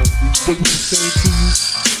tour. You dig what I'm saying to you?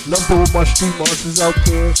 Love all my street monsters out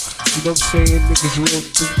there. You know what I'm saying? Niggas do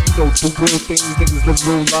real things. Niggas live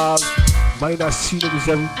real lives. Might not see niggas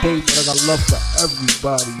every day, but I got love for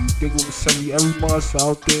everybody. You dig what I'm saying? Every monster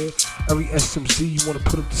out there, every SMZ you wanna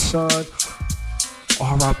put up the sign.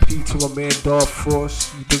 R.I.P. to my man Dog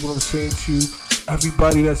Frost. You dig what I'm saying to you?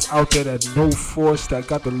 Everybody that's out there that know Force, that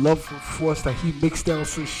got the love for Force, that he mixed down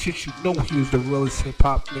some shit, you know he was the realest hip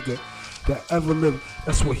hop nigga that ever lived.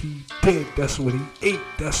 That's what he did, that's what he ate,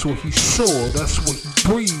 that's what he saw, that's what he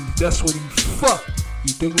breathed, that's what he fucked.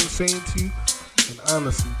 You dig what I'm saying to you? And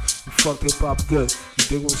honestly, he fucked hip hop good. You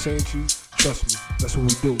dig what I'm saying to you? Trust me, that's what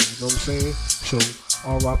we do, you know what I'm saying? So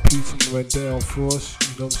R.I.P. to my man Down Frost, you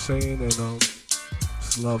know what I'm saying? And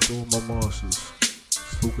it's love to all my monsters.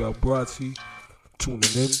 It's Luke Albrati.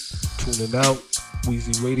 Tuning in, tuning out,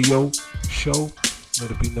 Weezy Radio show,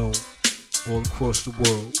 let it be known all across the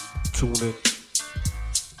world. Tune in.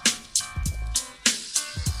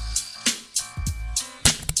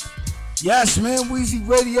 Yes, man, Weezy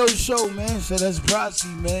Radio show, man. So that's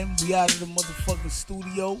Bratsy, man. We out of the motherfucking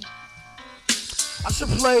studio. I should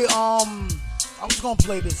play, I was gonna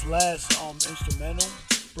play this last instrumental,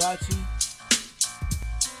 Bratsy.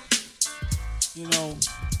 You know,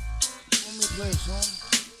 let me play a song.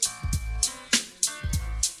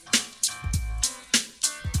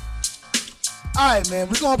 Alright, man,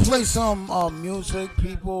 we're gonna play some music,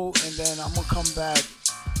 people, and then I'm gonna come back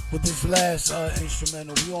with this last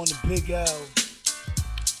instrumental. We on the Big L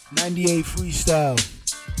 98 freestyle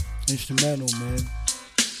instrumental, man.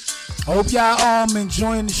 I hope y'all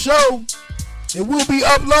enjoying the show. It will be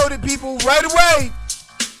uploaded, people, right away.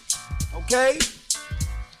 Okay?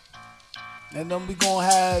 And then we gonna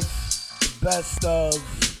have the best of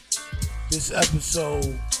this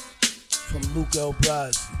episode from Luke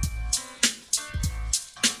Albrati.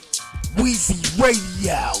 Weezy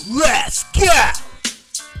Radio, let's go!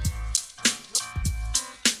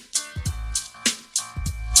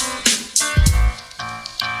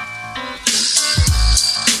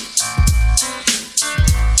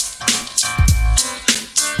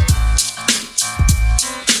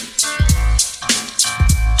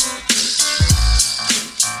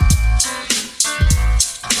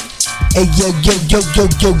 Hey yo, you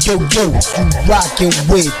rockin'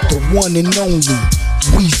 with the one and only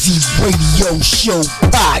Weezy Radio Show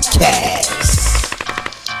Podcast.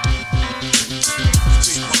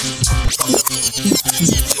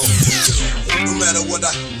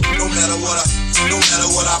 No matter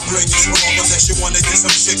what I bring, it's wrong unless you wanna get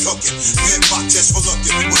some shit cooking. Hip hop just for looking.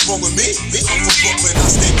 What's wrong with me? I'm from Brooklyn, I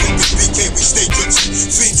stay cooking. BK, we stay drippin'.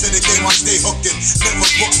 Fiend to the game, I stay hookin'. Never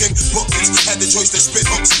booking, bookings. Had the choice to spit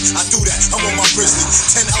hooks. I do that, I'm on my grizzly.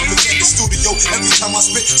 10 outfits in the studio. Every time I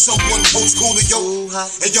spit, someone holds Coolio.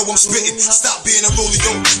 Hey yo, I'm spittin'. Stop being a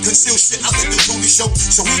Rulio. Conceal shit, I let the Dooley show.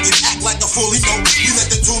 So we can act like a fully know. We let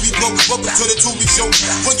the Dooley blow. Welcome to the Dooley show.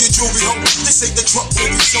 Run your jewelry home. This ain't the truck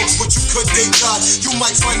movie show, but you could date God. You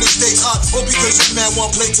might find this day odd, or because your man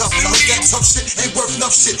won't play tough. But that tough shit ain't worth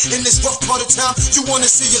enough shit. In this rough part of town, you wanna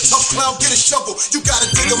see a tough clown, get a shovel. You gotta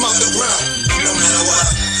dig him out the ground. No matter what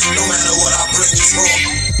I bring, it's wrong.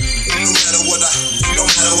 No matter what I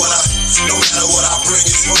bring,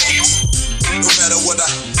 it's wrong. No matter what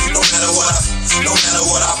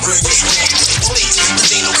I bring, it's wrong. Please,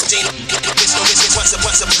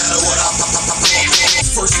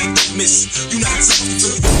 first you don't miss, you not tough, you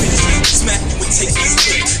really finish. Smack you and take this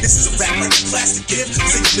clip. This is a rap like a plastic gift.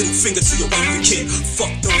 Take a little finger to your wife and kid.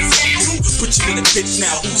 Fuck them, fuck you. Put you in a bitch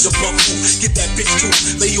now, who's above who? Get that bitch too.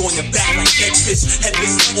 Lay you on your back like that bitch.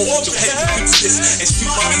 Headless, all your head to this. And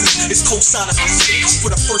street monsters is co-signing my shit. For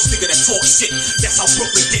the first nigga that talk shit. That's how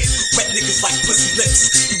Brooklyn get. Wet niggas like pussy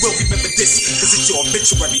lips. You will remember this, cause it's your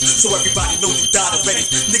obituary. So everybody know you died already.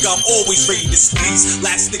 Nigga, I'm always ready to squeeze.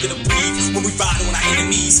 Last nigga to breathe. When we ride on our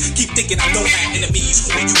enemies. Keep thinking I don't have enemies.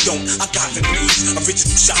 When you don't, I got enemies.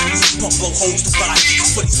 Original shots. Pump blow holes to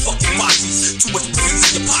bodies. For these fucking bosses. Too much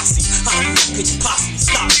pussies in your posse. How the fuck can you possibly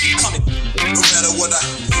stop me coming? No matter what I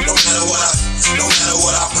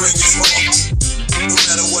bring, it's wrong. No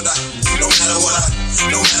matter what I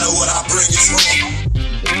no matter what I bring, it's wrong.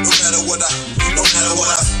 No matter what I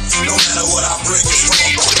bring, it's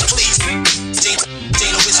wrong. Please,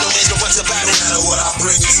 Dino, it's no ends, no what's about it. No matter what I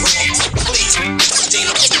bring, it's wrong. Please,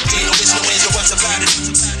 Dino, it's no ends, no what's about it.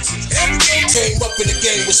 Came up in the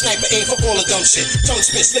game with sniper aim for all of dumb shit. Tongue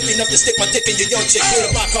spit, slick enough to stick my dick in your young chick. Wear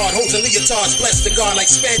the rock hard, hoes and leotards. Bless the guard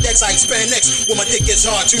like spandex, I expand next. When my dick gets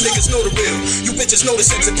hard, you niggas know the real. You bitches know the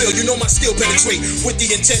sex appeal. You know my steel penetrate with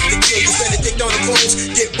the intent to kill. You Benedict on the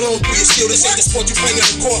clothes, get blown through your steel. This ain't the sport you playing on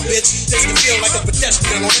the court, bitch. This can feel like a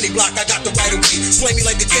pedestrian on any block. I got the right of way. Slay me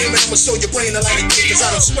like a game and I'ma show your brain the light of day. Cause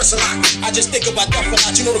I don't stress a lot. I just think about that a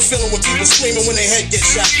lot. You know the feeling when people screaming when their head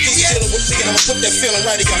gets shot. Keep dealing with me and I'ma put that feeling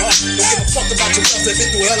right in your heart. Don't give a fuck about your love. Been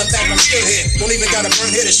through hell and back, I'm still here. Don't even gotta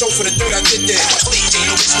burn here to show for the dirt I did there. Please,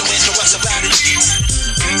 Dino, it's no ends, no what's about it.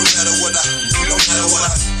 No matter what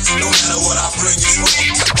I bring, it's wrong.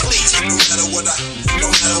 Please, no matter what I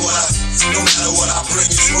bring,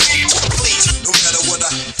 it's wrong. Please, no matter what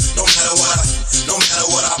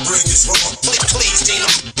I bring, it's wrong. Please, Dino,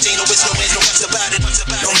 it's no ends, no what's about it.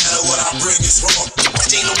 No matter what I bring, it's wrong.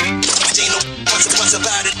 Dino, what's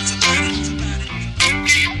about it?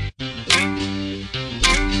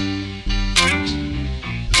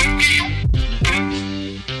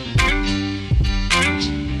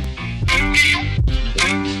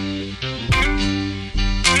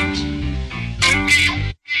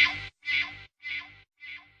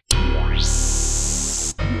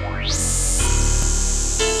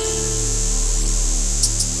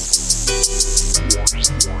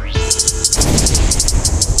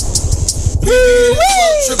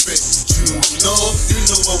 Trippin', you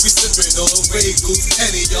know what we sippin', all the Grey Goose,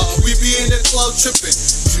 any y'all, we be in the club trippin'.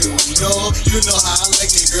 You know how I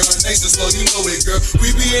like it, girl. Nice and slow, you know it, girl.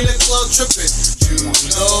 We be in the club trippin'. You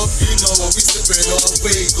know what we sippin', all the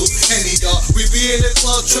Grey Goose, any y'all, we be in the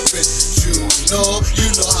club trippin'. You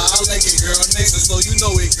know how I like it, girl. Nice and slow, you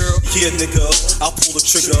know it, girl. Yeah, nigga, I'll pull the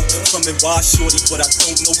trigger. Coming by shorty, but I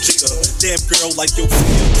don't know jigger. Damn girl, like your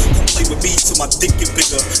finger. Come play with me till my dick get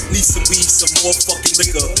bigger. Need some weed, some more fucking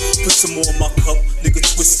liquor. Put some more in my cup, nigga,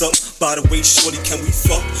 twist up. By the way, shorty, can we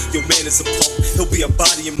fuck? Your man is a punk, he'll be a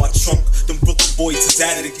body in my trunk. Them Brooklyn boys is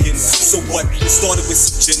at it again. So what? It started with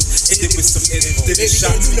some gin, ended with some in. Then it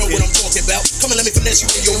shot you know what I'm talking about. Come and let me finesse you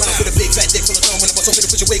in your mouth with a big fat dick full of tongue. When I'm about to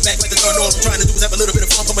put your weight back like the turn on. All I'm trying to do is have a little bit of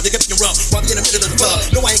fun. Put my dick up in your rump while we in the middle of the club.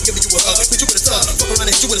 No, I ain't giving you a hug. Put you with a thug. Fuck around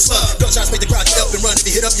and hit you with a slug. Gunshots make the crowd get up and run. If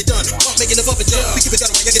you hit up, you're done. Pump making the bump and jump. We keep it down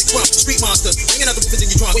like I get it crump. Street monster. Hanging out the roof in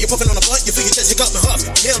your trunk. When you're puffing on a butt, you feel your chest hiccup and huff.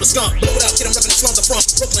 Nail the skunk. Blow it out. Get them repping the slums I'm from.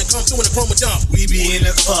 Brooklyn. Come through in a chroma dump. We be in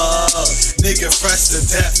the club. Nigga fresh to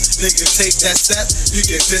death. Nigga take that step. You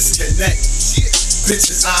get disconnect.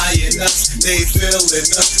 Bitches eyeing us, they feeling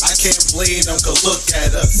us. I can't blame them, cause look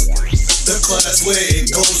at us. The class where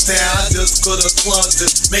it goes down. I just go to clubs to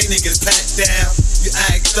make niggas pack down. You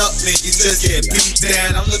act up, man, you just get beat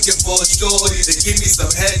down. I'm looking for a shorty to give me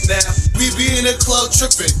some head now. We be in the club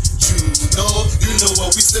trippin'. You know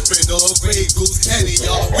what we sippin'. All Grey Goose, any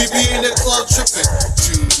y'all. We be in the club trippin'.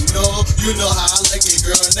 You know how I like it,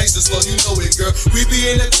 girl. Nice and slow, you know it, girl. We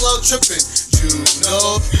be in the club trippin'. You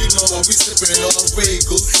know what we sippin'. All Grey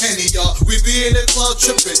Goose, any y'all. We be in the club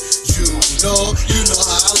trippin'. You know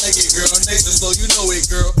how I like it, girl. Nice and slow, you know it,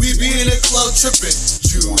 girl. We be in the club trippin'.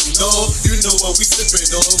 You know what we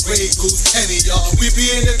sippin'. All Grey Goose, any y'all. We be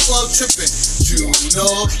in the club trippin'. You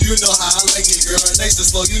know how I like it, girl. Nice and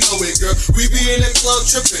slow, you know it, girl. We be in the club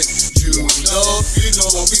trippin'. You know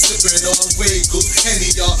what we sippin'. All Grey Goose,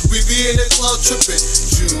 any y'all. We be in the club trippin'.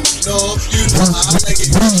 You know how I like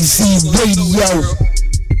it, girl. Weezy Radio.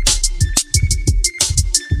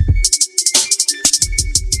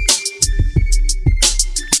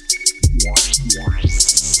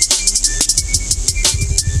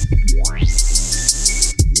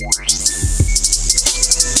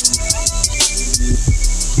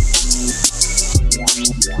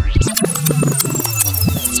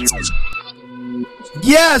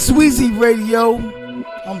 Yes, Weezy Radio.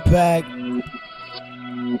 I'm back.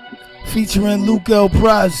 Featuring Luke El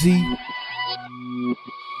Prazi.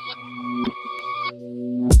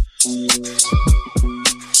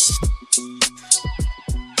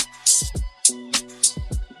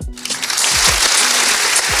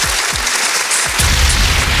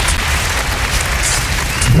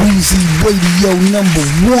 Weezy Radio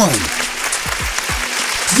 #1.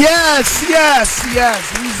 Yes.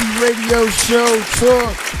 Weezy Radio Show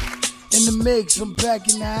Talk in the mix. I'm back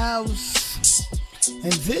in the house.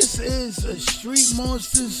 And this is a Street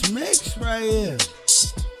Monsters mix right here.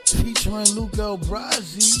 Featuring Luke El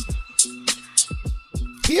Prazi.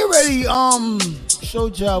 He already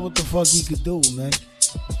showed y'all what the fuck he could do, man.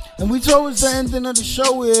 And we towards the ending of the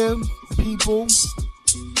show here, people.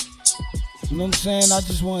 You know what I'm saying? I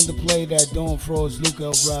just wanted to play that Dawn Frost, Luke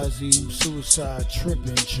El Brazi, Suicide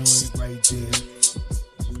Trippin' joint right there.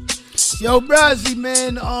 Yo, Brazi,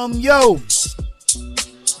 man,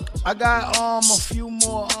 I got a few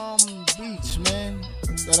more beats, man,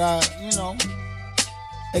 that I,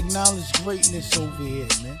 acknowledge greatness over here,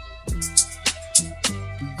 man.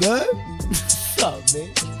 You good? What's up,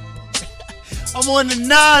 man? I'm on the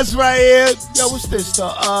Nas right here. Yo, what's this?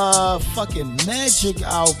 The fucking Magic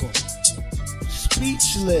album.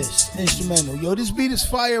 Speechless instrumental. Yo, this beat is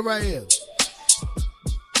fire right here.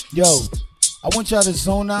 Yo, I want y'all to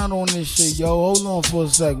zone out on this shit, yo. Hold on for a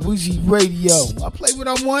sec. Weezy Radio. I play what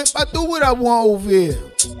I want. I do what I want over here.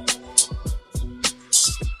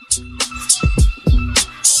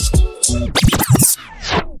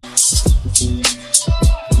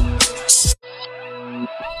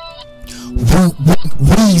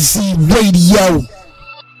 Weezy Radio.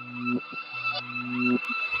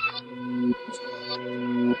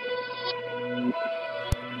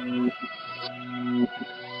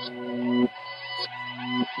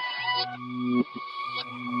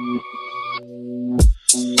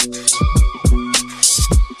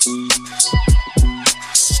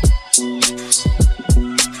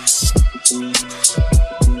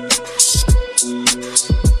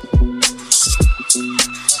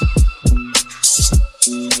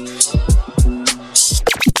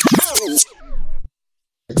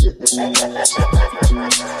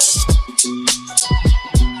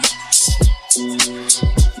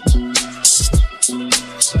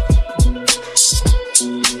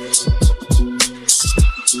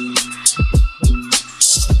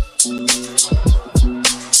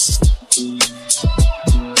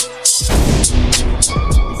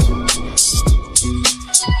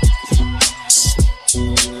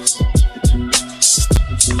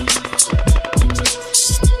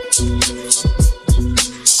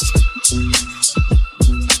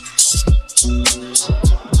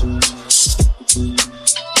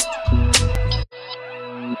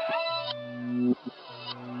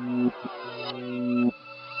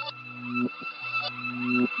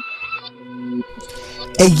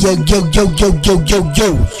 Hey, yo,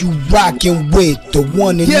 you rockin' with the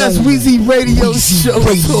one and only Weezy Radio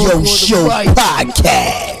Show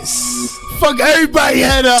podcast. Fuck everybody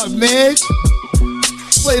head up, man.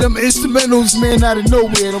 Play them instrumentals, man, out of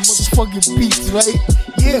nowhere, them motherfucking beats, right?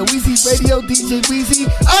 Yeah, Weezy Radio, DJ Weezy.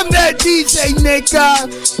 I'm that DJ, nigga.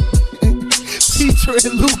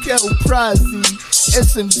 Featuring Luke El Brazi,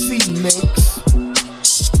 SMC mix.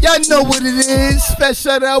 Y'all know what it is.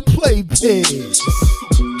 Special out play pigs.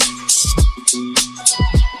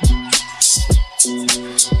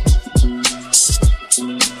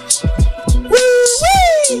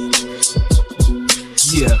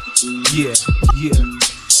 Yeah.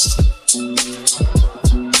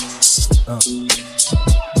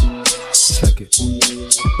 Check it.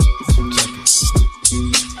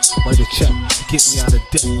 Write a check, get me out of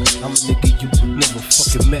debt. I'm a nigga you never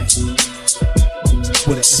fucking met.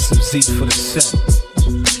 With an SMZ for the set.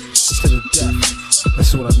 To the death,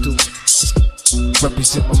 that's what I do.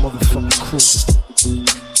 Represent my motherfucking crew.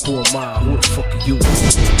 Who am I? Who the fuck are you?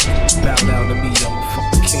 Bow down to me, I'm a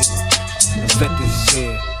fucking king. Effect is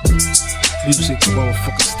here. Music,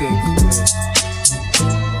 motherfucking stick.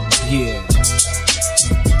 Yeah.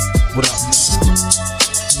 What up, man?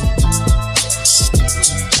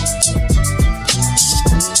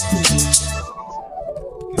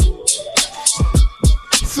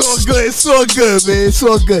 It's all good, man. It's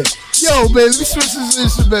all good. Yo, man, let me switch this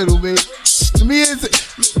instrumental, man. Let me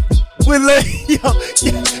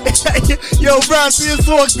yo, Brazi, it's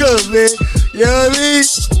all good, man. You know what I mean?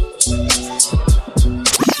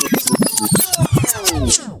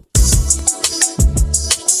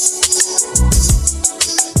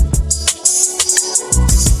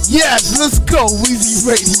 Yes, let's go, Weezy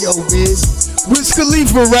Radio, man. Wiz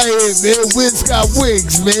Khalifa right here, man. Wiz got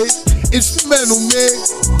wigs, man. Instrumental, man.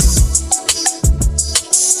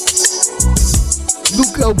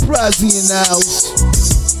 Luke El Brazi in the house.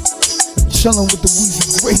 Chillin' with the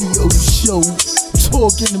Weezy Radio Show.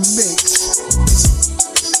 Talk in the mix.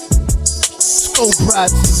 Let's go,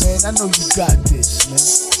 Brazi, man. I know you got this, man.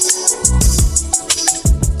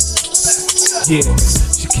 Yeah,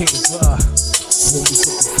 she can't fly. When we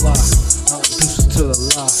fucking fly, I'll introduce her to the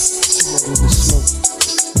lie. She wanted the smoke.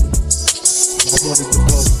 I wanted the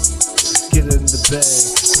boat. Get her in the bag,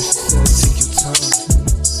 but she said take your time.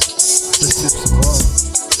 Let's sip some rum.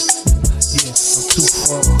 Yeah, I'm too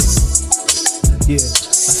fun. Yeah,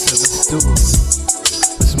 I said let's do it.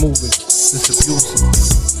 Let's move it. Let's abuse it.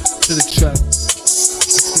 To the track.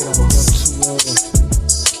 Let's get shit I want to on.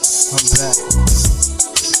 I'm back.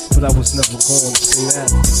 But I was never going to say that.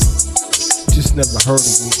 Just never heard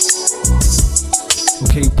of me.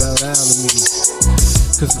 Okay, bow down to me.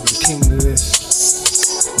 Cause I'm the king of this.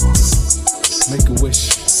 Make a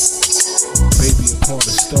wish. Baby upon a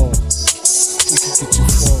star. We can get you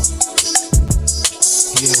far.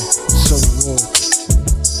 Yeah, so raw.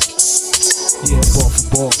 Yeah, ball for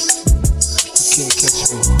ball. You can't catch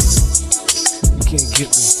me. You can't get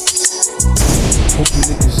me. Hope you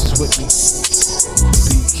niggas is with me.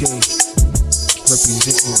 BK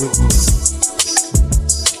representing with me.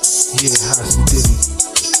 Yeah, Hasta Diddy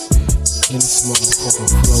in this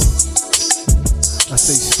motherfucking flow. I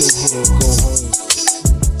say stay here and go home.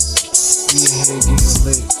 We in here getting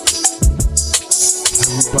lit.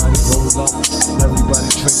 Everybody roll up, everybody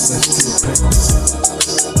drink, let's get paid.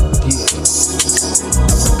 Yeah,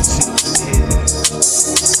 I represent here.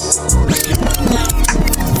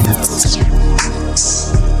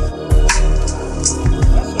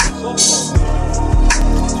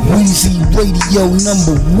 Weezy Radio #1.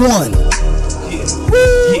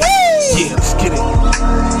 Yeah, let's get it.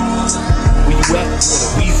 Where you at? On the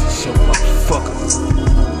Weezy show, motherfucker.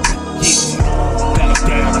 Yeah, back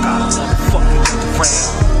down, I got a motherfucking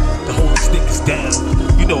round. The whole niggas down,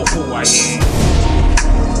 you know who I am.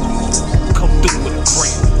 Come through with a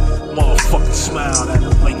grin, motherfucking smile at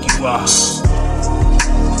them like you are.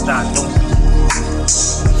 Not know me.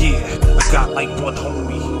 Yeah, I got like one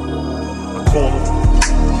homie. I call him,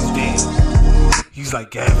 he's dead. He's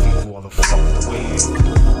like every motherfucking way.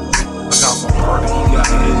 I got my burner, he got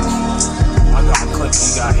his. I got Clip, he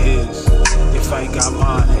got his. If I ain't got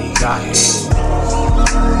mine, he got his.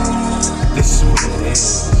 This is what it is.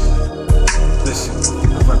 Listen,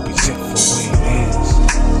 I represent for where it is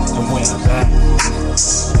and where I'm at.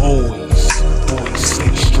 Always, boys,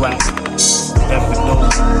 stay strapped. Never know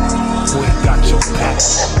who ain't got your back,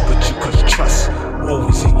 but you could trust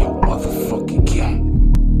always in your motherfucking cat.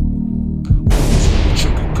 Always where the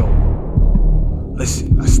trigger go. Listen,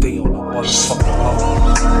 I stay on the motherfucking low,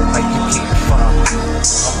 like you can't find me.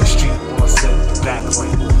 I'm a street boss in the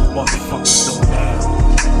background. Motherfuckers know now.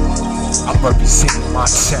 I'm representing my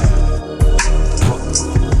town. Brooklyn,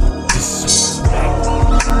 this is where I'm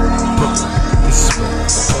at. Brooklyn, this is where I'm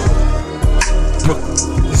born. Brooklyn,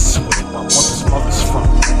 this is where my mother's from.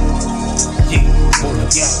 Yeah, where we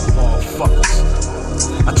at, motherfuckers?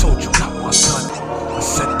 I told you got my gun. I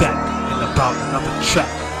said that in about another track.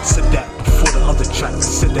 I said that before the other track. I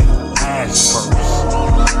said that in the last verse.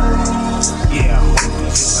 Yeah, I hope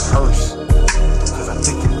he's in the hearse. Cause I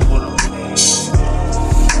think they put him there.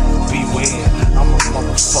 Beware, I'm a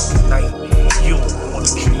motherfucking nightmare. You don't wanna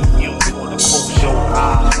dream, you don't wanna close your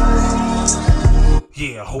eyes.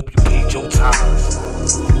 Yeah, I hope you paid your tithes.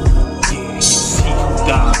 Yeah, he's he who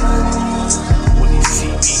dies. When they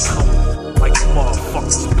see me come, like a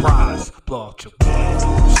motherfucking surprise, blow out your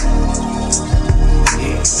candles.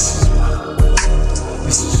 Yeah, this is mine.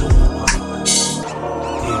 This is all mine.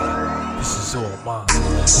 Yeah, this is all mine.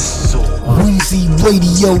 This is all mine. Weezy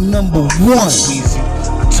Radio #1. Weezy,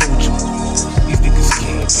 I told you, these niggas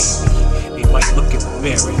can't beat me. They might look in the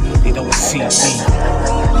mirror, they don't see me.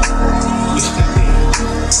 Wish they did,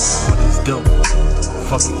 but it's dope.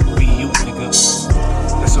 Fucking be you, nigga.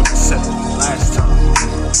 That's what I said the last time.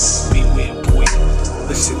 Beware, boy.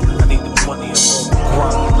 Listen, I need the money, I'm on the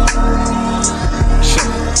grind.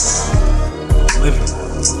 Chillin', living,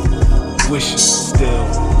 wishing still.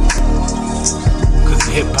 Cause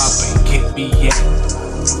hip hop ain't get me yet.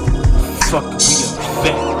 Fuck, we a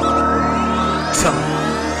vet. Tell 'em,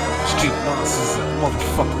 Street Monsters a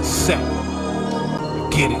motherfucking set.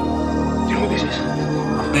 Get it. You know what this is?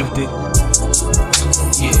 I lived it.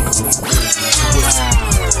 Yeah.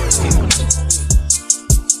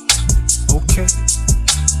 Okay.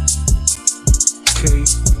 Okay. I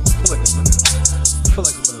feel like I'm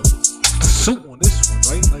in a suit on this one,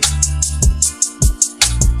 right? Like,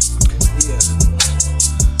 yeah.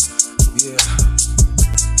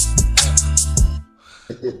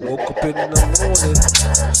 Woke up in the morning,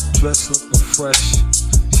 dressed looking fresh.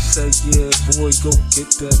 She said, yeah, boy, go get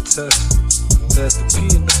that test. There's the pee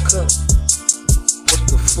in the cup. What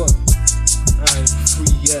the fuck? I ain't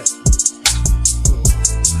free yet.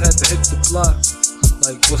 Had to hit the block.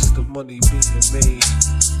 Like, what's the money being made?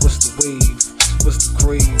 What's the wave? What's the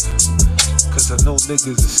grave? Cause I know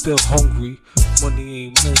niggas is still hungry. Money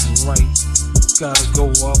ain't moving right. Gotta go,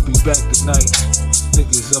 I'll be back tonight.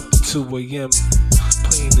 Niggas up to 2 a.m.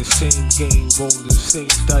 Playing the same game, rolling the same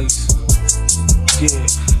dice. Yeah,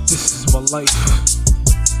 this is my life.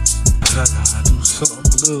 But I gotta do something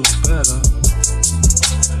a little better.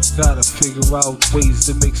 Gotta figure out ways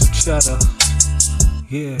to make some cheddar.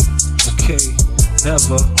 Yeah, okay,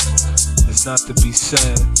 never. It's not to be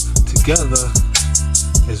said. Together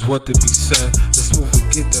is what to be said. Let's move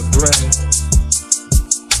and get that bread.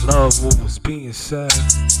 Love what was being said.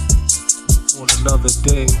 On another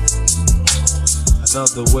day,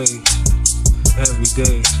 another way. Every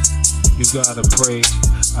day, you gotta pray.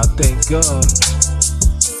 I thank God,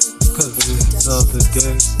 cause it is another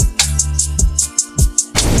day.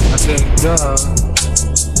 I thank God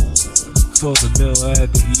for the meal I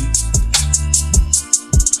had to eat.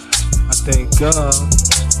 I thank God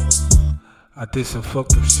I did some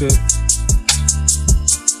fucked up shit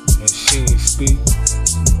and she ain't speak.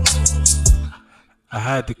 I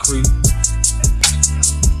had to creep.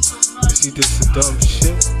 She did some dumb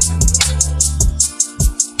shit.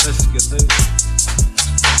 Let's get lit.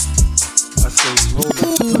 I say roll.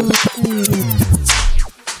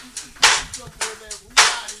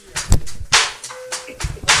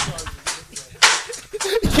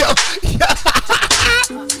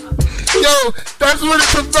 Yo, that's what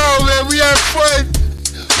it's about, man. We have fun.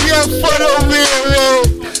 We have fun over here, man.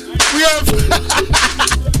 We have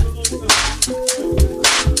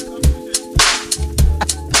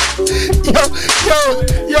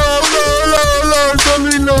Yo, hold on.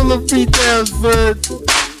 Somebody know the beat down, son.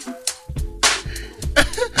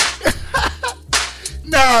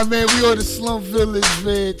 Nah, man, we on the Slum Village,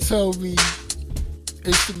 man. Tell me.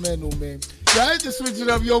 Instrumental, man. Yo, I had to switch it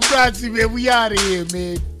up. Yo, Brazzy, man, we out of here,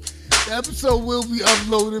 man. The episode will be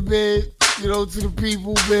uploaded, man, you know, to the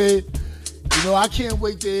people, man. You know, I can't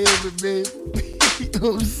wait to hear it, man. You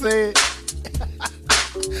know what I'm saying?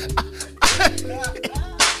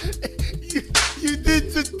 you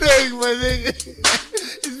did your thing, my nigga.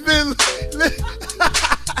 It's been...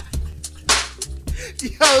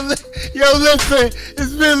 Yo, listen,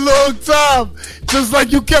 it's been a long time. Just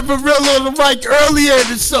like you kept it real on the mic earlier in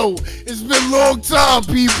the show. It's been a long time,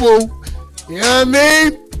 people. You know what I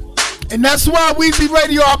mean? And that's why Weezy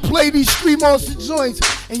Radio, I play these Street Monster joints.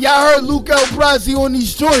 And y'all heard Luke El Brazzi on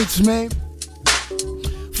these joints, man.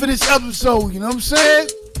 For this episode, you know what I'm saying?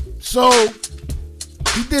 So,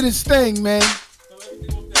 he did his thing, man.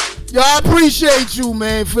 Yo, I appreciate you,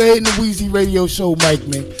 man, for hitting the Weezy Radio show, Mike,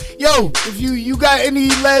 man. Yo, if you got any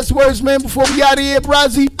last words, man, before we out of here,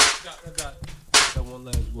 Brazzi? I got one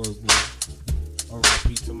last word, man.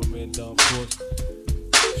 R.I.P. to my man Don Force.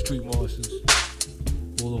 Street Monsters.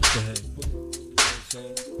 All off the head. You know what I'm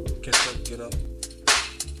saying? Catch up, get up.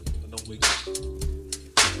 And don't wake up.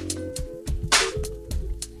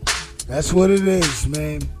 That's what it is,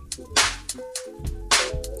 man.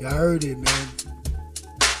 Y'all heard it, man.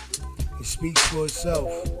 It speaks for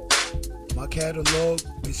itself. My catalog,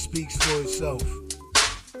 it speaks for itself.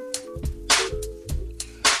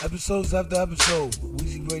 Episodes after episode,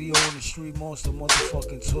 Weezy Radio on the Street Monster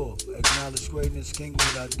motherfucking tour. Acknowledge greatness, king,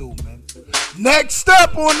 what I do, man. Next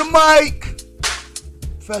up on the mic.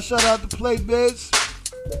 Fast shout out to Play Biz.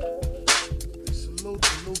 Salute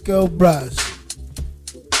to Luke El Brazzi.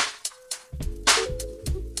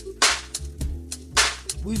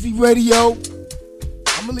 Weezy Radio.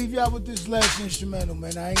 I'm gonna leave y'all with this last instrumental,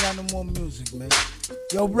 man. I ain't got no more music, man.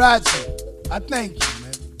 Yo, Brazzi, I thank you,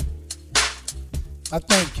 man. I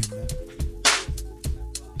thank you, man.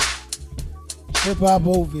 Hip hop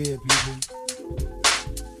over here, people.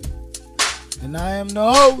 And I am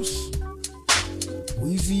the host,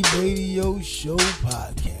 Weezy Radio Show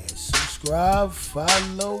Podcast. Subscribe,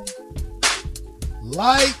 follow,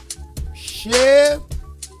 like, share,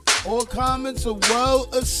 all comments are well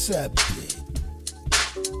accepted.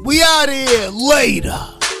 We out of here later.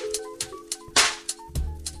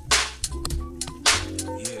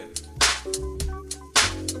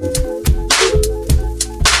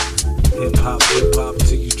 Hip hop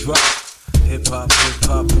till you drop. Hip hop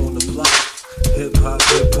on the block. Hip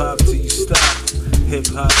hop till you stop. Hip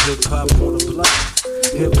hop on the block.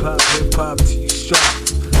 Hip hop till you stop.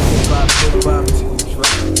 Hip hop till you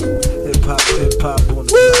drop. Hip hop on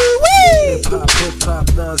the block. Hip hop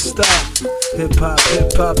non-stop. Hip hop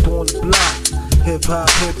on the block. Hip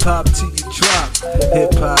hop till you drop.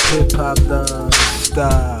 Hip hop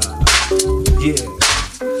non-stop. Yeah,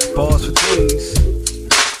 bars for days.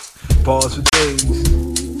 Bars for days.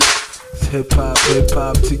 Hip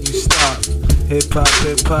hop till you stop. Hip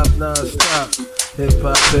hop non-stop. Hip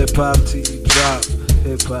hop till you drop.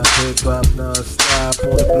 Hip hop non-stop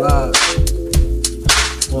on the block.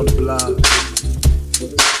 On the block.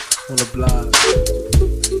 On the block.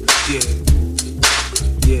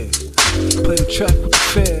 Yeah. Play the track with the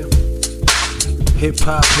fam. Hip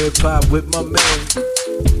hop with my man.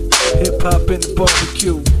 Hip hop in the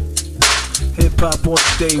barbecue. Hip hop on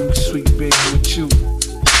the day with sweet baby with you.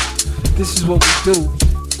 This is what we do.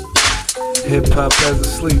 Hip hop as a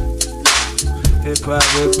sleep. Hip hop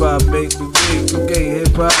make me weak. Okay,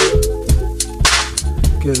 hip hop.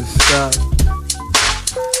 Get it stop.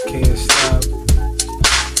 Can't stop.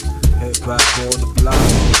 Hip hop on the block.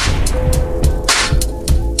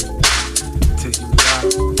 Till you rock.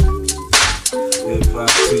 Hip hop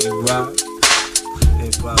till you rock.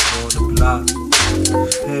 Hip hop on the block.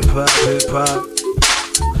 Hip hop, hip hop.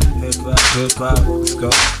 Hip hop, hip hop. Let's go.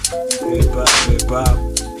 Hip hop, hip hop.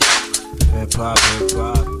 Hip hop, hip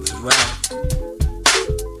hop. Let's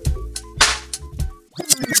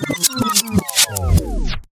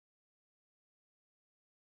rap.